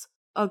silence,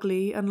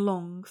 ugly and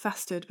long,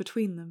 festered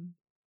between them.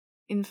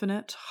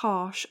 Infinite,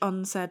 harsh,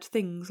 unsaid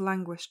things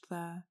languished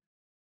there,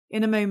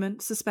 in a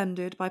moment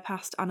suspended by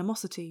past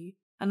animosity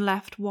and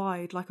left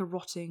wide like a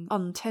rotting,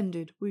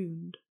 untended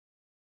wound.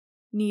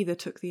 Neither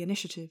took the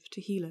initiative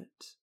to heal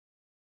it.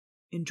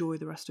 Enjoy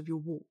the rest of your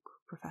walk,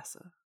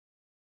 Professor.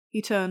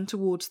 He turned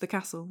towards the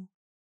castle.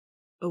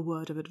 A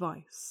word of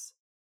advice.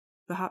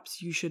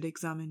 Perhaps you should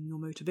examine your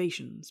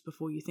motivations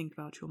before you think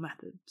about your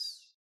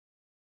methods.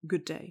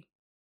 Good day.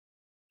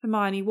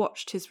 Hermione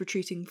watched his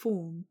retreating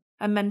form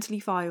and mentally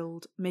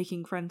filed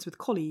making friends with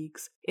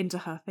colleagues into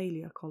her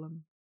failure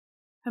column.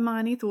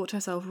 Hermione thought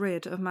herself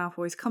rid of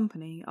Malfoy's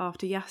company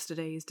after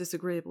yesterday's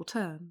disagreeable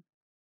turn.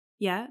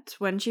 Yet,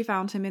 when she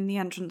found him in the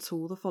entrance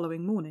hall the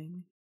following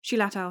morning, she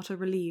let out a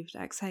relieved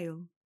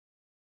exhale.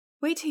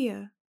 Wait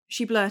here,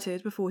 she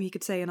blurted before he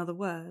could say another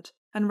word,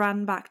 and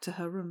ran back to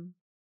her room.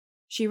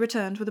 She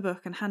returned with a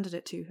book and handed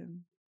it to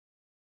him.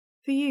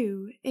 For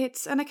you,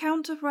 it's an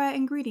account of rare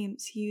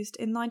ingredients used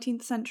in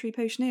 19th century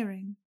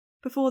potioneering,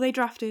 before they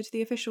drafted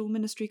the official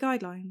ministry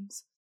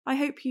guidelines. I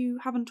hope you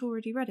haven't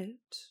already read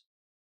it.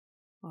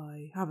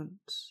 I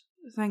haven't.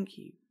 Thank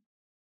you.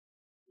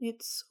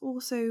 It's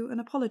also an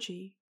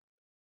apology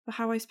for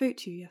how I spoke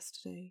to you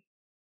yesterday.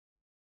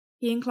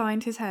 He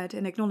inclined his head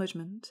in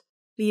acknowledgement,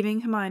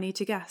 leaving Hermione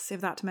to guess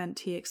if that meant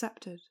he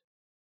accepted.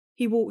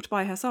 He walked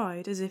by her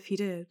side as if he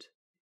did.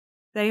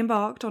 They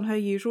embarked on her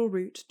usual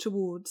route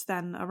towards,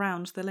 then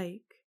around the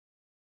lake.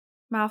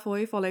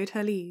 Malfoy followed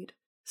her lead,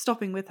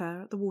 stopping with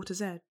her at the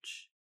water's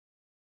edge.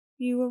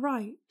 You were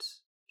right,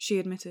 she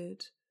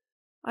admitted.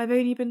 I've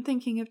only been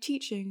thinking of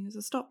teaching as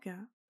a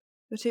stopgap,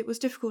 but it was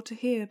difficult to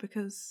hear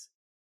because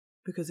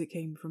it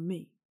came from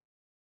me.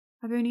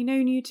 I've only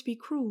known you to be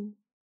cruel.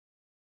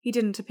 He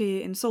didn't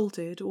appear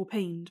insulted or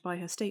pained by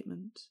her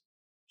statement,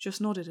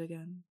 just nodded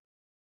again.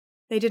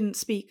 They didn't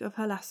speak of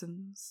her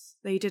lessons.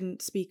 They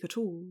didn't speak at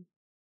all.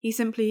 He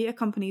simply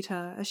accompanied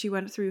her as she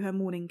went through her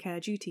morning care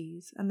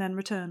duties and then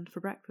returned for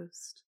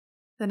breakfast.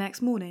 The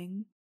next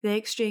morning, they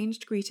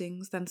exchanged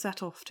greetings, then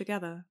set off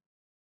together.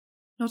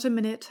 Not a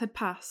minute had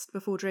passed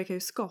before Draco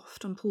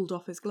scoffed and pulled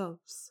off his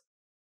gloves.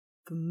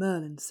 For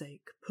Merlin's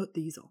sake, put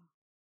these on.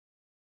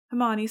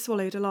 Hermione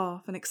swallowed a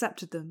laugh and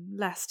accepted them,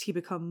 lest he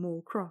become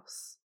more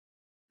cross.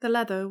 The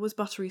leather was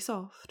buttery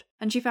soft,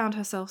 and she found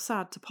herself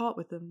sad to part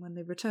with them when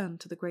they returned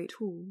to the Great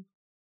Hall.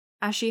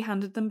 As she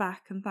handed them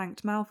back and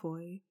thanked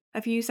Malfoy,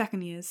 a few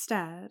second years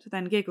stared,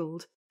 then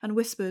giggled, and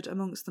whispered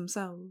amongst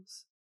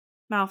themselves.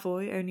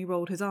 Malfoy only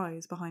rolled his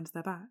eyes behind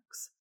their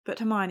backs, but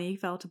Hermione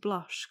felt a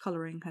blush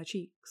colouring her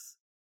cheeks.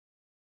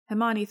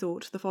 Hermione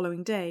thought the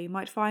following day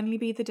might finally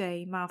be the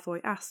day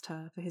Malfoy asked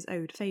her for his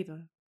owed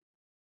favour.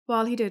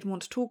 While he did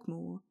want to talk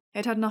more,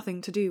 it had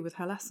nothing to do with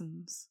her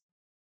lessons.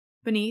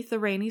 Beneath the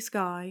rainy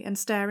sky and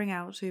staring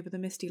out over the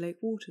misty lake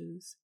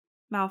waters,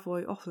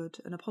 Malfoy offered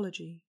an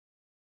apology.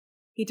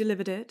 He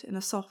delivered it in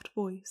a soft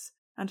voice,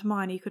 and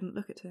Hermione couldn't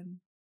look at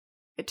him.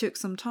 It took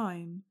some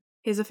time,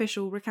 his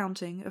official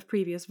recounting of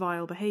previous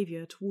vile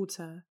behaviour towards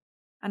her,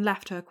 and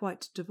left her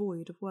quite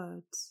devoid of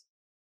words.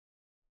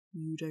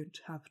 "You don't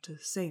have to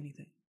say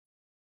anything,"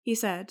 he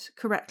said,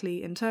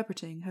 correctly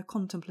interpreting her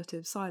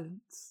contemplative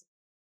silence.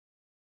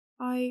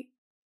 I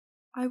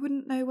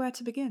wouldn't know where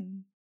to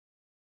begin.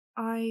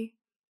 I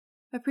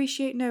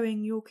appreciate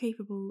knowing you're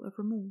capable of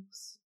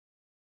remorse.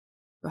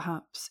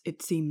 Perhaps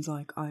it seems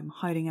like I'm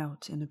hiding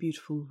out in a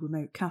beautiful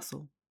remote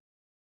castle,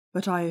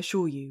 but I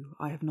assure you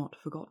I have not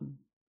forgotten.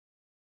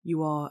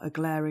 You are a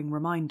glaring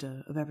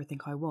reminder of everything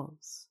I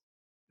was,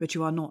 but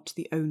you are not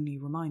the only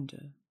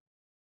reminder,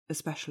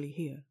 especially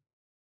here.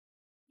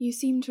 You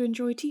seem to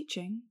enjoy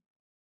teaching.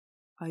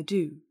 I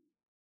do.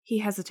 He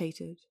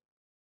hesitated.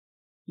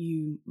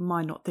 You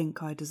might not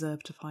think I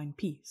deserve to find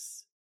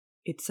peace.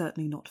 It's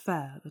certainly not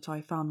fair that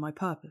I found my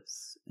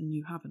purpose and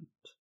you haven't.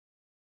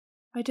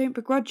 I don't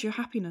begrudge your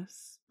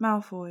happiness,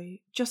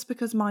 Malfoy, just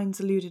because mine's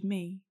eluded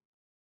me.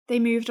 They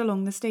moved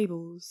along the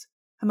stables,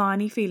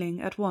 Hermione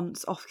feeling at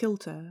once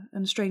off-kilter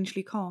and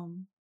strangely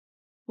calm.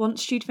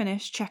 Once she'd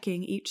finished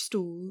checking each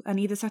stall and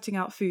either setting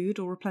out food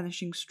or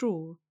replenishing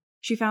straw,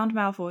 she found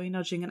Malfoy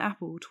nudging an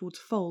apple towards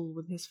a foal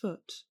with his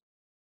foot.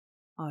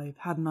 I've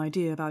had an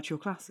idea about your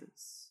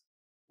classes.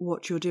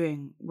 What you're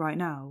doing right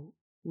now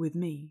with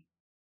me.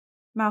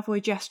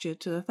 Malfoy gestured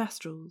to the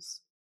Thestrals.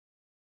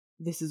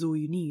 This is all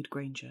you need,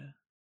 Granger.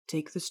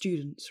 Take the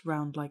students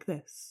round like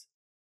this.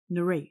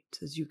 Narrate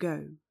as you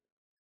go.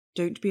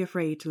 Don't be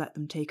afraid to let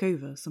them take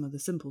over some of the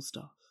simple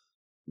stuff.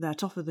 They're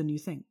tougher than you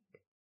think.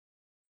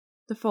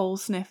 The foal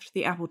sniffed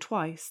the apple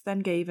twice, then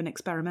gave an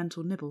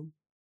experimental nibble.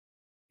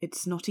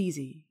 It's not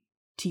easy,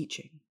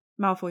 teaching,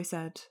 Malfoy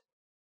said.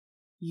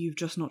 You've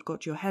just not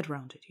got your head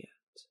round it yet.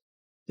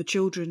 The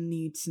children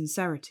need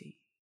sincerity.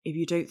 If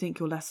you don't think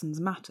your lessons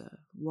matter,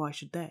 why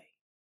should they?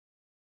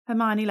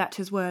 Hermione let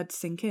his words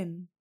sink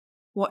in,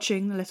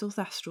 watching the little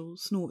Thestral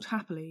snort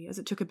happily as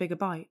it took a bigger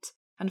bite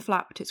and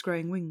flapped its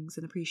growing wings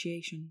in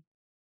appreciation.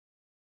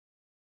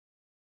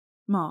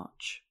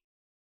 March.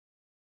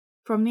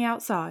 From the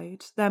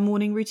outside, their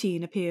morning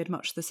routine appeared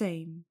much the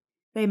same.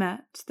 They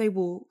met, they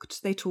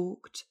walked, they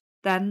talked,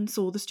 then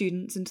saw the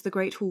students into the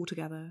great hall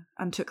together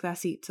and took their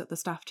seats at the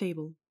staff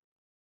table.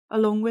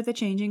 Along with the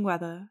changing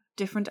weather,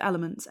 different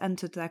elements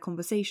entered their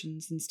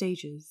conversations in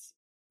stages,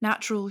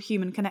 natural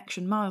human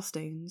connection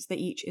milestones they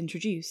each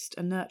introduced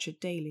and nurtured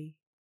daily.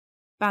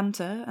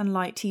 Banter and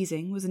light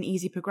teasing was an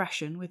easy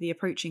progression with the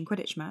approaching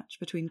Quidditch match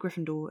between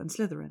Gryffindor and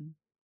Slytherin.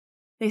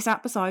 They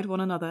sat beside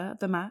one another at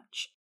the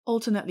match,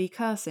 alternately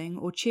cursing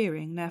or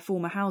cheering their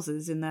former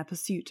houses in their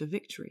pursuit of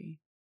victory.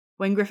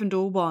 When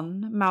Gryffindor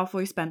won,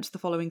 Malfoy spent the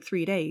following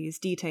 3 days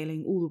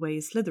detailing all the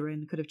ways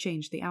Slytherin could have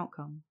changed the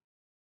outcome.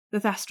 The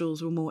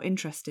Thestrals were more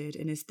interested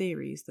in his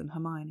theories than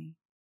Hermione.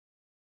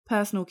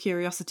 Personal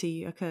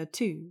curiosity occurred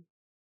too,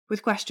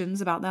 with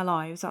questions about their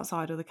lives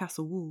outside of the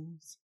castle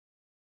walls.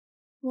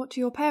 "What do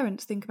your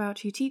parents think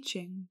about you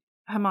teaching?"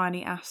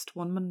 Hermione asked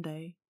one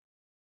Monday.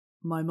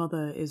 My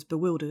mother is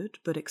bewildered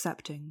but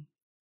accepting.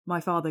 My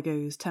father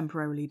goes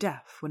temporarily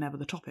deaf whenever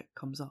the topic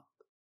comes up.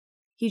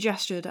 He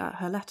gestured at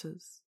her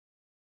letters.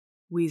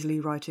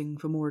 Weasley writing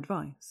for more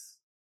advice.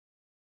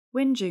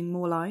 Whinging,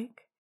 more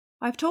like.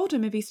 I've told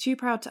him if he's too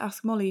proud to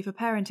ask Molly for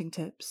parenting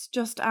tips,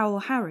 just owl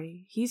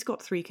Harry. He's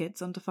got 3 kids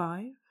under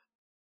 5.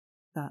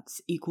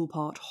 That's equal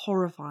part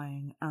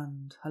horrifying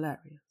and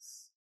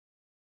hilarious.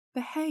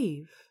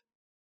 Behave.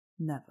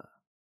 Never.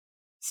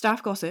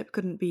 Staff gossip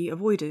couldn't be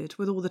avoided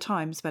with all the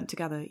time spent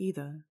together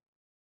either.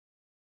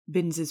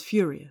 Binns is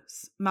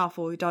furious,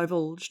 Malfoy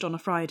divulged on a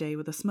Friday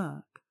with a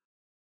smirk.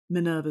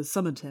 Minerva's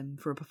summoned him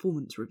for a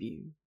performance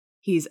review.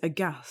 He's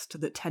aghast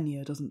that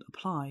tenure doesn't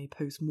apply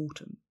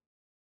post-mortem.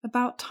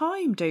 About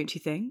time, don't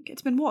you think?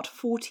 It's been,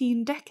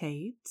 14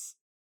 decades?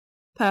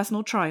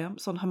 Personal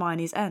triumphs on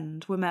Hermione's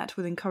end were met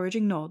with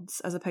encouraging nods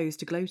as opposed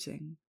to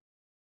gloating.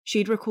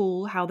 She'd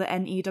recall how the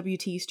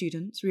NEWT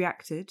students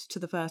reacted to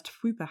the first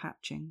Fwooper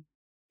hatching,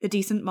 the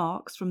decent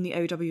marks from the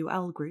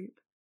OWL group,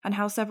 and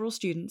how several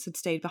students had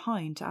stayed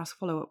behind to ask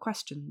follow-up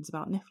questions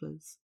about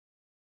Nifflers.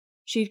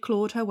 She'd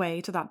clawed her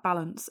way to that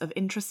balance of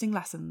interesting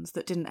lessons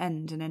that didn't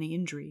end in any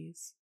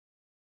injuries.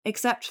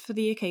 Except for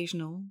the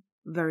occasional,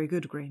 "Very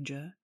good,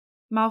 Granger,"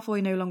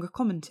 Malfoy no longer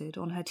commented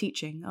on her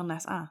teaching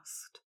unless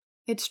asked.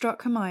 It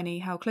struck Hermione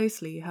how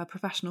closely her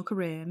professional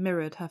career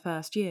mirrored her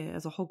first year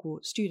as a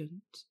Hogwarts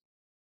student.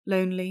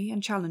 Lonely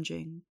and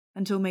challenging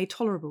until made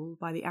tolerable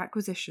by the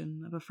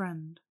acquisition of a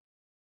friend.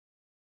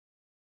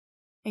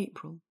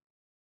 April.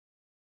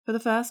 For the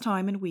first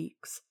time in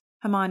weeks,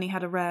 Hermione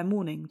had a rare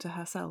morning to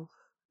herself.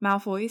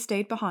 Malfoy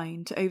stayed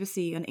behind to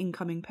oversee an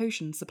incoming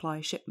potion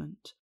supply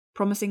shipment,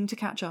 promising to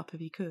catch up if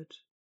he could.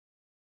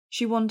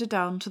 She wandered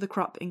down to the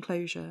Krupp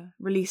enclosure,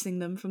 releasing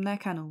them from their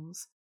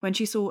kennels, when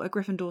she saw a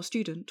Gryffindor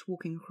student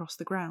walking across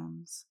the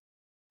grounds.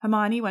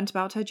 Hermione went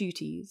about her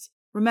duties,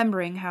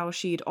 remembering how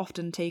she'd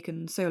often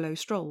taken solo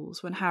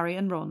strolls when Harry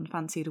and Ron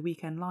fancied a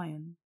weekend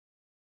lion.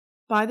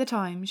 By the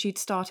time she'd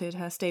started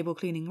her stable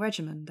cleaning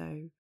regimen,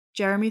 though,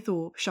 Jeremy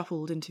Thorpe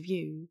shuffled into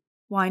view,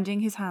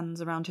 winding his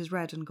hands around his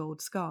red and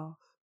gold scarf.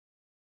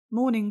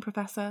 "Morning,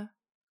 Professor."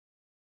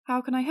 "How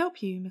can I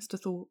help you, Mr.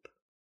 Thorpe?"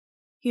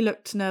 He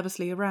looked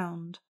nervously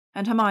around,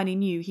 and Hermione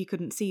knew he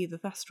couldn't see the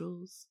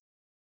Thestrals.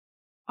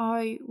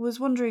 "I was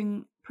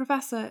wondering,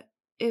 Professor,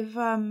 if,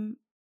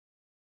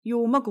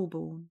 you're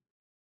Muggle-born?"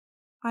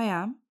 "I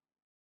am."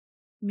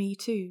 "Me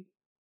too."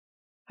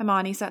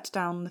 Hermione sat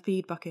down on the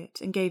feed bucket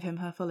and gave him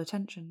her full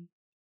attention.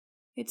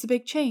 "It's a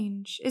big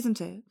change,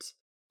 isn't it?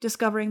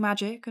 Discovering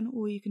magic and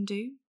all you can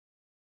do?"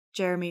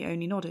 Jeremy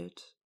only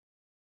nodded.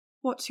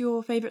 "What's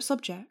your favourite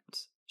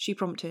subject?" she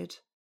prompted.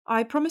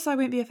 "I promise I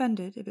won't be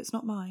offended if it's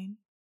not mine."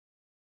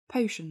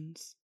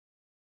 "Potions."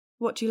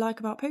 "What do you like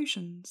about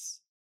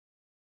potions?"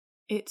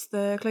 "It's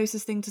the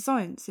closest thing to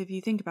science if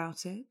you think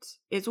about it.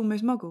 It's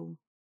almost Muggle.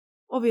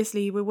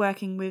 Obviously, we're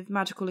working with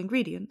magical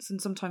ingredients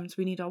and sometimes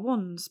we need our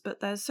wands,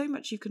 but there's so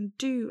much you can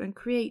do and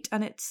create,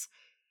 and it's—"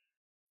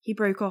 He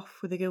broke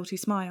off with a guilty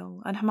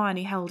smile, and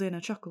Hermione held in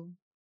a chuckle.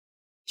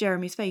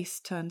 Jeremy's face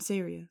turned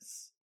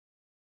serious.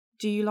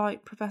 "Do you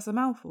like Professor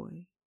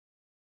Malfoy?"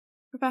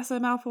 "Professor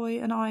Malfoy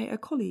and I are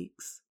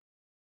colleagues."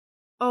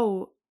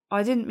 "Oh,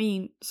 I didn't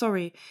mean—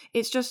 sorry,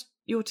 it's just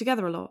you're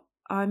together a lot.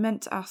 I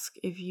meant to ask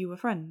if you were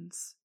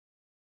friends."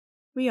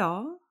 "We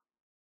are?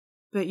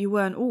 But you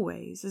weren't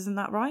always, isn't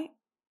that right?"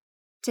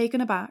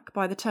 Taken aback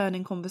by the turn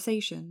in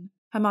conversation,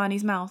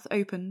 Hermione's mouth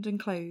opened and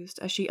closed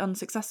as she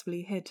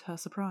unsuccessfully hid her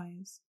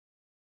surprise.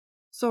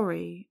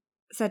 "Sorry,"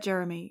 said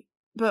Jeremy,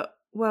 "but,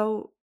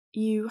 well,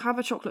 you have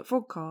a chocolate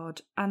frog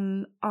card,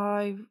 and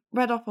I've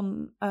read up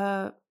on,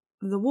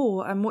 the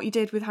war and what you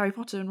did with Harry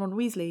Potter and Ron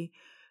Weasley,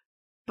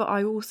 but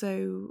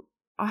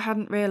I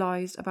hadn't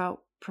realised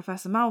about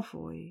Professor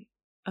Malfoy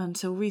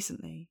until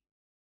recently."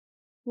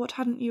 "What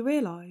hadn't you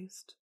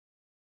realised?"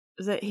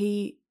 "That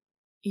he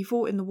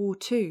fought in the war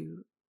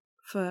too,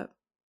 for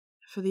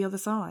the other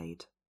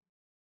side."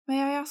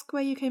 "May I ask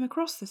where you came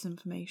across this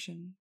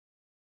information?"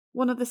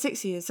 "One of the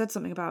 6 years said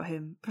something about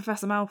him,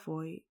 Professor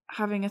Malfoy,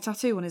 having a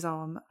tattoo on his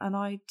arm, and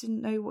I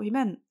didn't know what he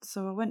meant,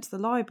 so I went to the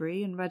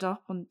library and read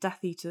up on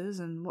Death Eaters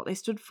and what they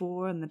stood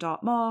for and the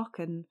Dark Mark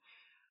and—"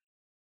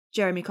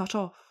 Jeremy cut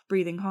off,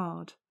 breathing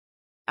hard.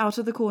 Out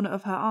of the corner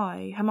of her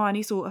eye,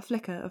 Hermione saw a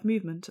flicker of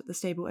movement at the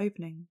stable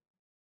opening.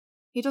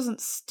 "He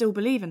doesn't still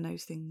believe in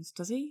those things,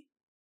 does he?"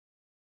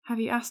 "Have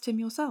you asked him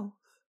yourself?"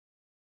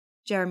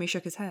 Jeremy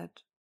shook his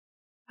head.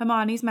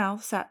 Hermione's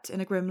mouth set in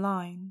a grim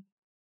line.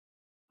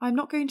 "I'm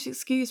not going to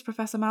excuse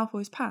Professor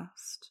Malfoy's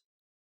past.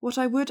 What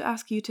I would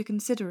ask you to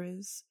consider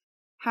is,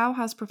 how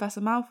has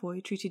Professor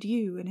Malfoy treated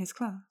you in his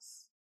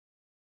class?"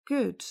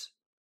 "Good."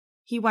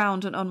 He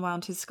wound and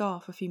unwound his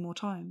scarf a few more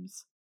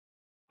times.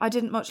 "I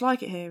didn't much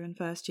like it here in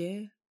first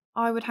year.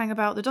 I would hang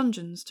about the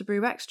dungeons to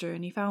brew extra,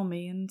 and he found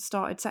me and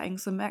started setting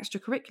some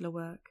extracurricular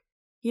work.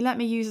 He let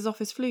me use his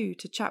office flue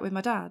to chat with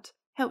my dad,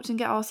 helped him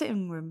get our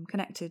sitting room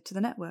connected to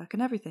the network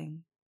and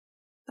everything."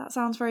 "That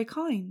sounds very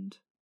kind."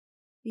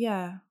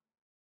 "Yeah."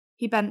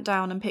 He bent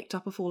down and picked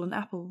up a fallen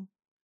apple.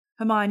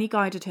 Hermione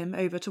guided him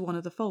over to one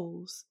of the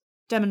foals,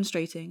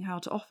 demonstrating how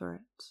to offer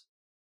it.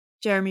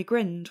 Jeremy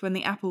grinned when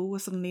the apple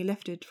was suddenly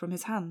lifted from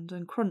his hand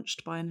and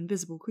crunched by an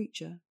invisible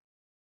creature.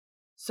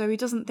 "So he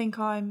doesn't think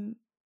I'm,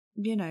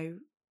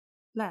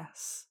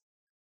 less."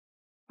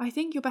 "I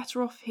think you're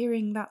better off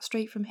hearing that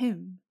straight from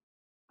him.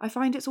 I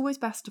find it's always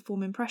best to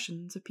form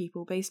impressions of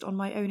people based on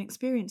my own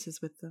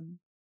experiences with them."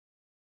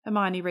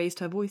 Hermione raised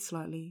her voice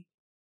slightly.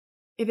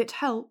 "If it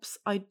helps,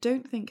 I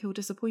don't think he'll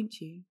disappoint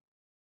you."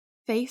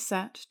 Face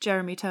set,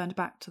 Jeremy turned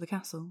back to the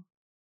castle.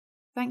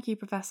 "Thank you,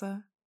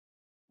 Professor."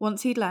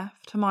 Once he'd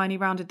left, Hermione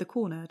rounded the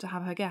corner to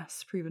have her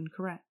guess proven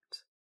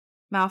correct.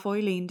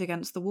 Malfoy leaned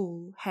against the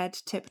wall, head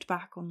tipped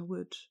back on the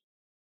wood.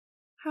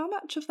 "How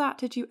much of that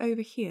did you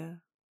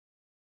overhear?"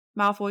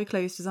 Malfoy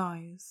closed his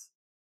eyes.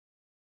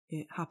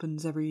 "It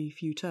happens every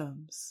few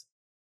terms.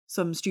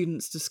 Some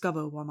students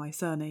discover why my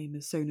surname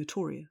is so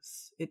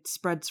notorious. It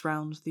spreads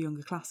round the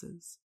younger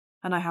classes,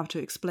 and I have to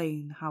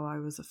explain how I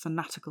was a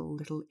fanatical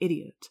little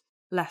idiot,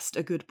 lest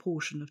a good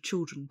portion of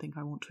children think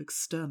I want to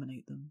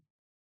exterminate them."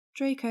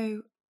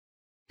 "Draco—"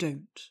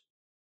 "Don't.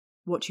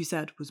 What you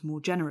said was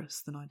more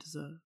generous than I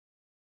deserve."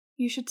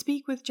 "You should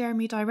speak with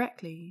Jeremy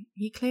directly.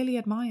 He clearly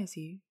admires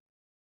you."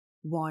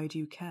 "Why do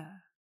you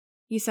care?"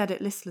 He said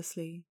it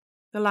listlessly.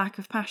 The lack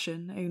of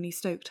passion only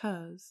stoked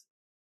hers.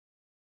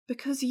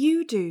 "Because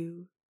you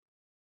do."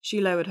 She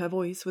lowered her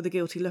voice with a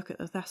guilty look at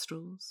the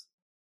Thestrals.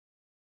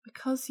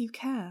 "Because you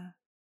care.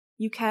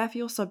 You care for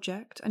your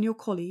subject and your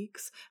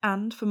colleagues,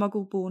 and for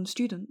Muggle-born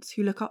students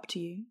who look up to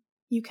you.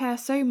 You care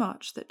so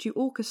much that you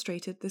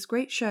orchestrated this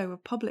great show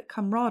of public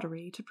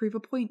camaraderie to prove a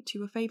point to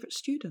your favourite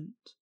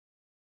student."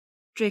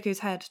 Draco's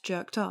head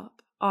jerked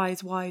up,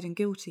 eyes wide and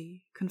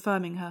guilty,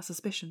 confirming her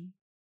suspicion.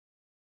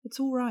 "It's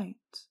all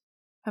right,"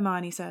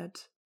 Hermione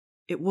said.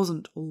 "It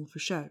wasn't all for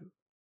show."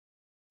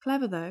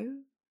 "Clever,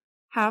 though.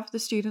 Have the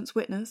students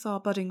witness our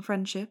budding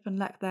friendship and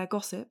let their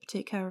gossip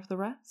take care of the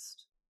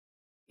rest?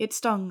 It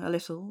stung a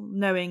little,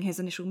 knowing his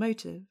initial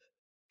motive,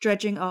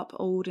 dredging up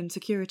old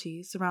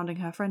insecurities surrounding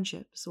her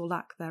friendships or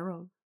lack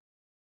thereof.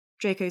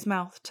 Draco's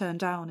mouth turned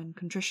down in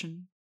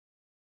contrition.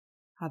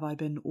 Have I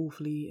been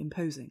awfully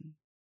imposing?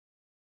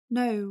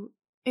 No,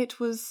 it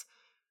was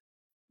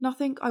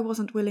nothing I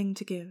wasn't willing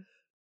to give.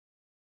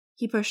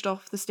 He pushed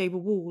off the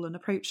stable wall and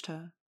approached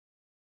her.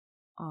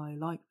 I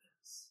like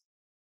this.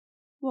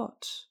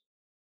 What?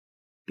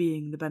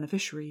 Being the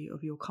beneficiary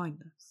of your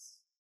kindness.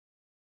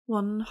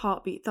 One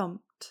heartbeat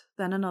thumped,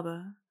 then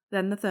another,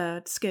 then the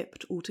third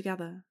skipped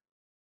altogether.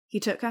 He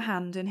took her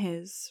hand in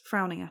his,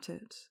 frowning at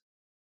it.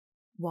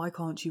 Why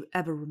can't you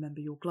ever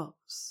remember your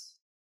gloves?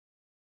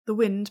 The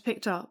wind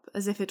picked up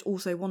as if it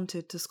also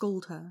wanted to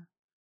scold her.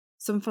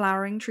 Some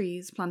flowering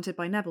trees planted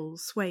by Neville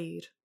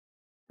swayed,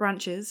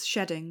 branches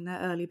shedding their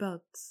early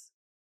buds.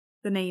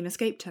 The name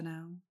escaped her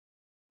now,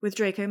 with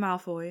Draco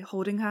Malfoy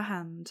holding her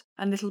hand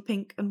and little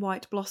pink and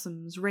white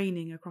blossoms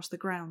raining across the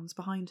grounds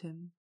behind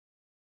him.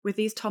 With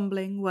these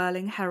tumbling,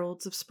 whirling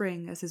heralds of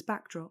spring as his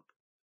backdrop,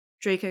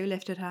 Draco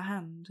lifted her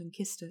hand and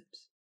kissed it.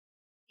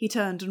 He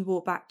turned and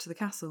walked back to the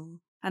castle,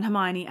 and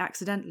Hermione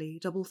accidentally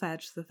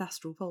double-fed the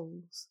thestral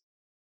folds.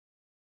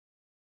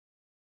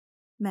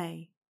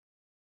 May.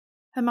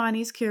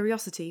 Hermione's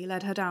curiosity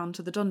led her down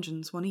to the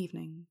dungeons one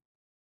evening.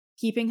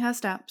 Keeping her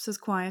steps as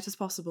quiet as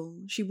possible,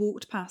 she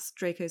walked past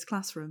Draco's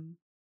classroom,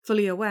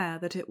 fully aware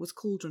that it was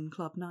Cauldron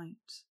Club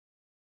night.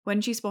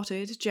 When she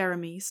spotted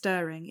Jeremy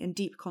stirring in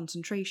deep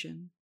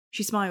concentration,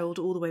 she smiled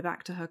all the way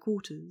back to her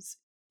quarters,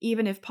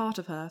 even if part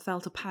of her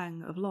felt a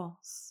pang of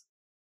loss.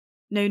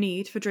 No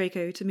need for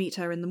Draco to meet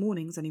her in the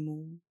mornings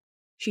anymore.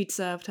 She'd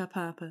served her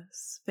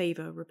purpose,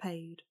 favour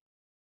repaid.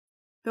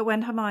 But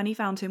when Hermione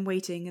found him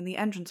waiting in the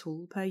entrance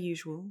hall per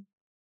usual,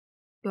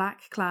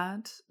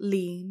 black-clad,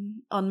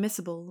 lean,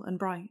 unmissable and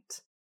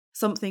bright,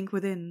 something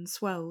within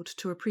swelled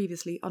to a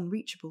previously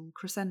unreachable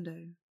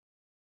crescendo.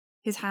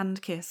 His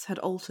hand kiss had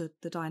altered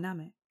the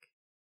dynamic.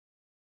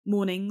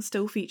 Mornings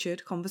still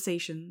featured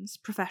conversations,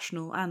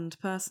 professional and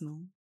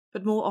personal,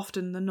 but more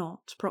often than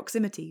not,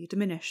 proximity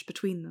diminished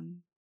between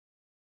them.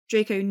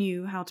 Draco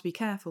knew how to be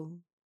careful.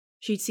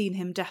 She'd seen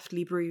him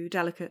deftly brew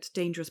delicate,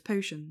 dangerous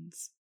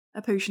potions.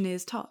 A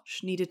potioneer's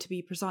touch needed to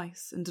be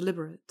precise and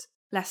deliberate,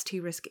 lest he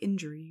risk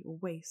injury or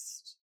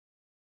waste.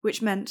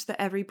 Which meant that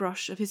every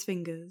brush of his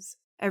fingers,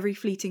 every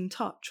fleeting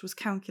touch was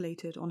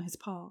calculated on his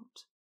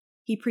part.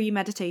 He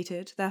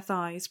premeditated their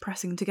thighs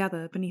pressing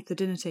together beneath the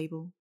dinner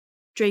table.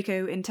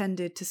 Draco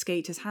intended to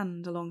skate his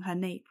hand along her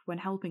nape when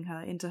helping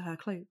her into her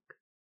cloak.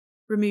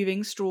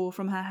 Removing straw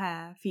from her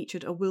hair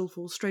featured a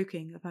willful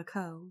stroking of her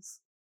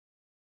curls.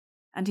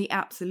 And he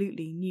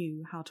absolutely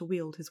knew how to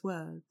wield his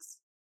words.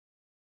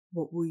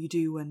 What will you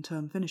do when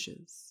term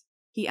finishes?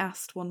 He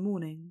asked one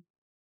morning.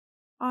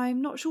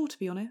 I'm not sure, to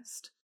be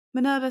honest.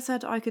 Minerva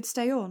said I could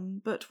stay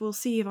on, but we'll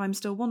see if I'm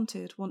still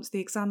wanted once the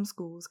exam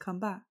scores come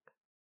back.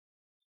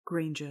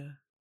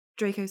 Granger,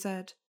 Draco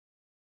said.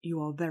 You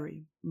are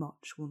very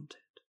much wanted.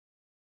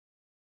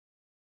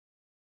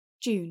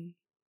 June.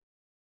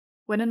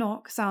 When a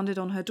knock sounded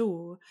on her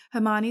door,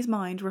 Hermione's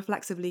mind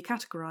reflexively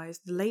categorized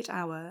the late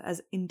hour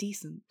as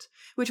indecent,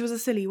 which was a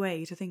silly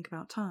way to think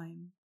about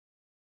time.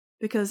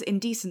 Because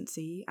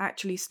indecency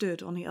actually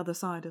stood on the other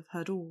side of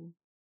her door.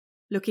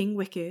 Looking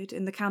wicked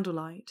in the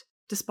candlelight,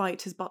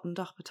 despite his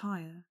buttoned-up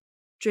attire,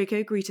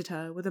 Draco greeted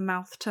her with a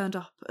mouth turned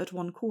up at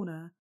one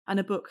corner and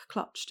a book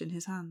clutched in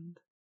his hand.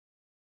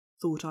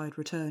 Thought I'd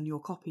return your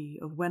copy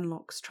of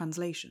Wenlock's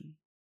translation.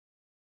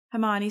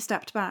 Hermione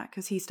stepped back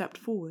as he stepped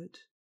forward.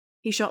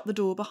 He shut the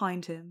door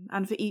behind him,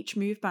 and for each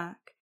move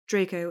back,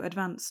 Draco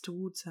advanced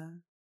towards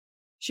her.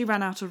 She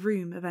ran out of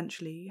room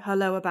eventually, her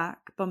lower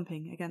back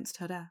bumping against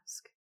her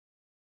desk.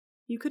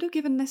 You could have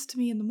given this to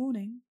me in the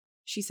morning,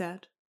 she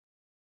said.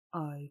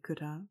 I could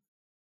have.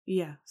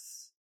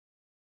 Yes.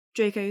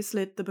 Draco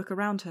slid the book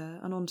around her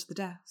and onto the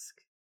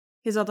desk.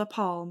 His other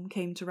palm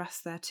came to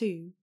rest there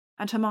too,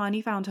 and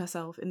Hermione found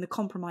herself in the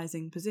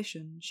compromising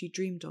position she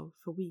dreamed of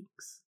for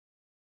weeks.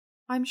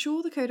 I'm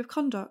sure the Code of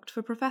Conduct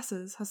for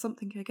Professors has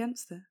something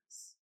against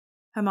this,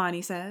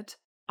 Hermione said,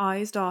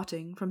 eyes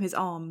darting from his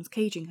arms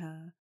caging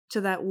her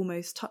to their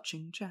almost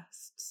touching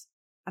chests,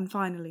 and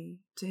finally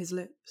to his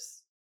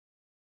lips.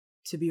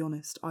 To be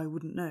honest, I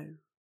wouldn't know.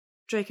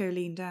 Draco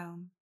leaned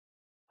down.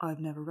 I've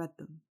never read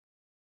them.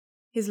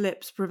 His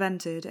lips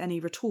prevented any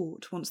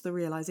retort once the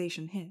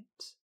realization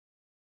hit.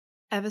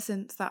 Ever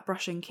since that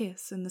brushing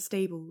kiss in the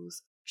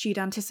stables, she'd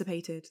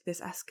anticipated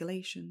this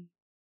escalation.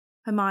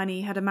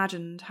 Hermione had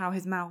imagined how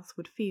his mouth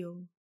would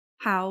feel,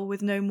 how,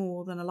 with no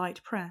more than a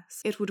light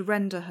press, it would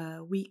render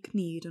her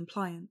weak-kneed and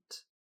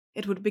pliant.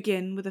 It would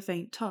begin with a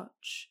faint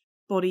touch,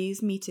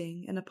 bodies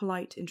meeting in a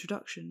polite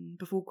introduction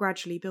before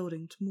gradually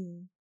building to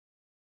more.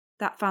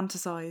 That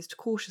fantasized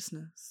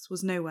cautiousness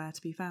was nowhere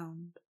to be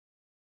found.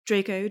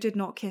 Draco did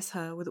not kiss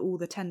her with all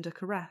the tender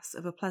caress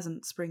of a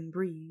pleasant spring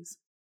breeze,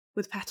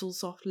 with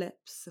petal-soft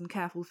lips and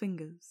careful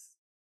fingers.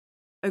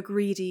 A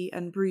greedy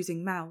and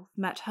bruising mouth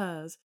met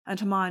hers, and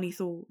Hermione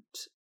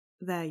thought,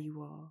 there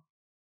you are.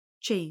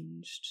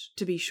 Changed,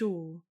 to be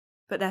sure,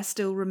 but there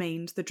still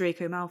remained the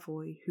Draco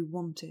Malfoy who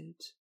wanted,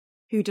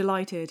 who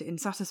delighted in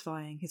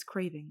satisfying his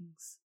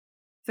cravings.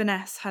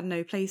 Finesse had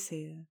no place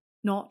here,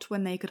 not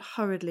when they could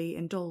hurriedly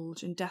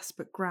indulge in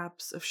desperate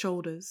grabs of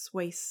shoulders,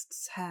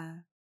 waists,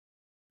 hair.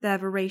 Their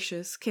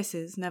voracious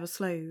kisses never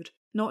slowed,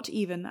 not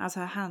even as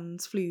her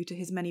hands flew to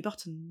his many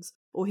buttons,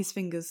 or his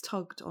fingers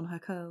tugged on her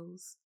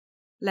curls.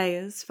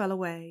 Layers fell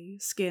away,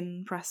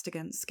 skin pressed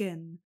against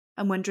skin,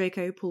 and when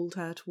Draco pulled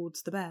her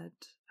towards the bed,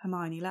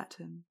 Hermione let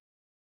him.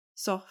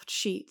 Soft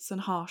sheets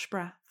and harsh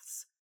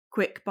breaths,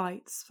 quick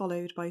bites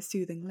followed by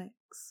soothing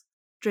licks.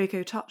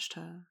 Draco touched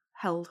her,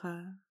 held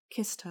her,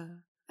 kissed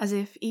her, as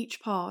if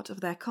each part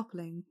of their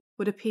coupling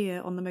would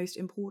appear on the most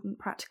important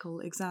practical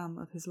exam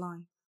of his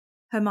life.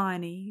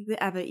 Hermione,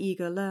 the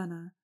ever-eager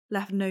learner,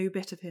 left no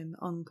bit of him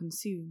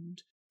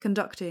unconsumed,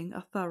 conducting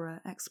a thorough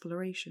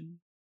exploration.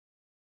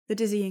 The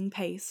dizzying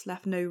pace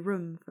left no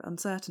room for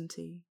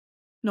uncertainty,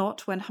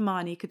 not when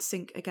Hermione could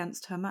sink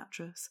against her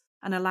mattress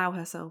and allow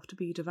herself to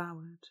be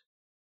devoured.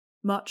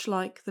 Much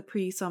like the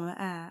pre-summer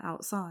air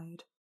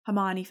outside,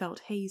 Hermione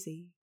felt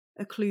hazy,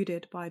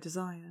 occluded by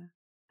desire,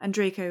 and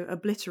Draco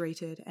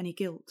obliterated any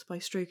guilt by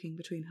stroking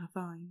between her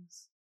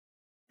thighs.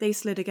 They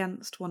slid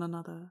against one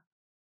another,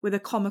 with a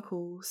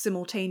comical,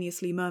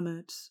 simultaneously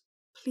murmured,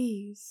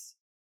 "Please,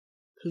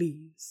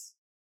 please."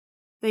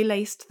 They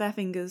laced their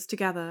fingers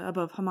together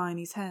above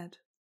Hermione's head.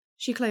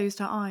 She closed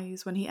her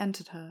eyes when he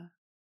entered her,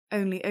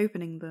 only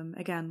opening them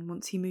again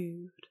once he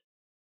moved.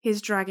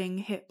 His dragging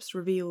hips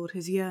revealed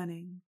his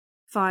yearning,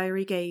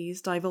 fiery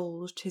gaze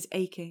divulged his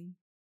aching,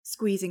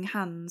 squeezing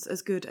hands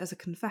as good as a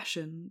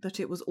confession that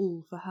it was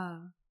all for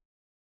her.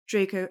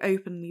 Draco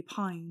openly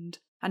pined,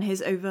 and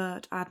his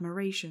overt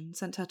admiration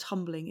sent her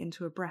tumbling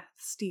into a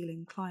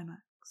breath-stealing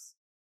climax.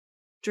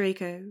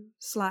 Draco,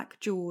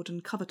 slack-jawed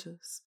and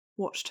covetous,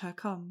 watched her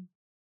come,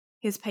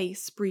 his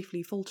pace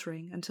briefly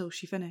faltering until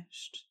she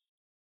finished.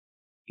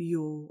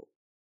 "You're...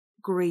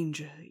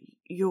 Granger,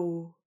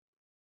 you're..."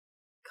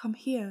 "Come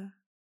here,"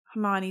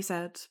 Hermione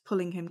said,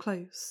 pulling him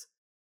close.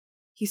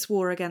 He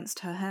swore against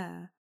her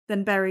hair,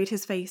 then buried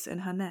his face in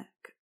her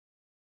neck.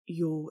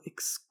 "You're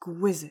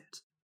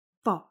exquisite.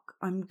 Fuck,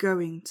 I'm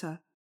going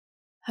to..."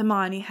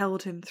 Hermione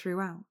held him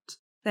throughout,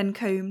 then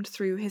combed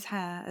through his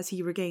hair as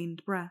he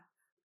regained breath.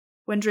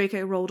 When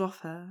Draco rolled off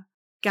her,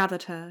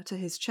 gathered her to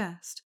his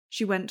chest,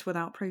 she went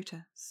without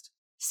protest,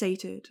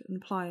 sated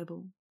and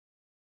pliable.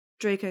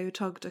 Draco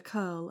tugged a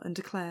curl and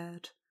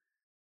declared,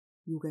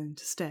 "You're going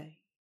to stay."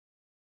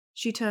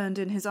 She turned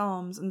in his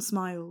arms and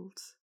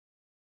smiled.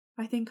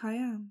 "I think I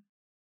am."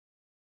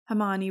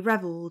 Hermione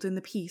revelled in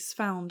the peace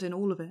found in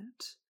all of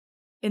it,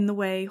 in the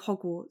way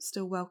Hogwarts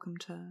still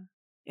welcomed her,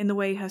 in the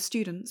way her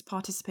students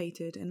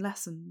participated in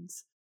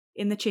lessons,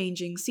 in the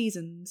changing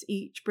seasons,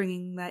 each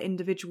bringing their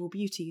individual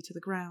beauty to the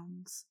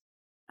grounds,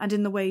 and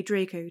in the way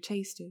Draco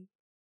tasted,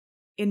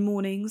 in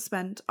mornings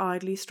spent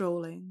idly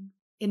strolling,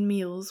 in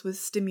meals with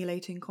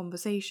stimulating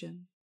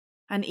conversation,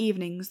 and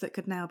evenings that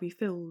could now be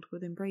filled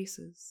with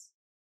embraces.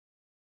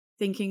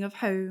 Thinking of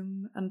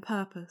home and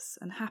purpose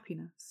and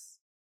happiness,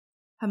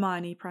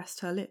 Hermione pressed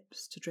her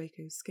lips to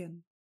Draco's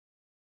skin.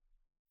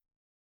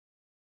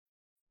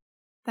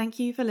 Thank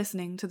you for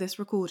listening to this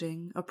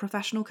recording of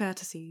Professional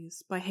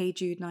Courtesies by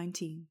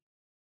HeyJude19.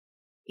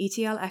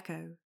 ETL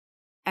Echo,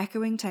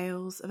 echoing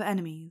tales of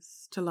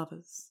enemies to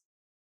lovers.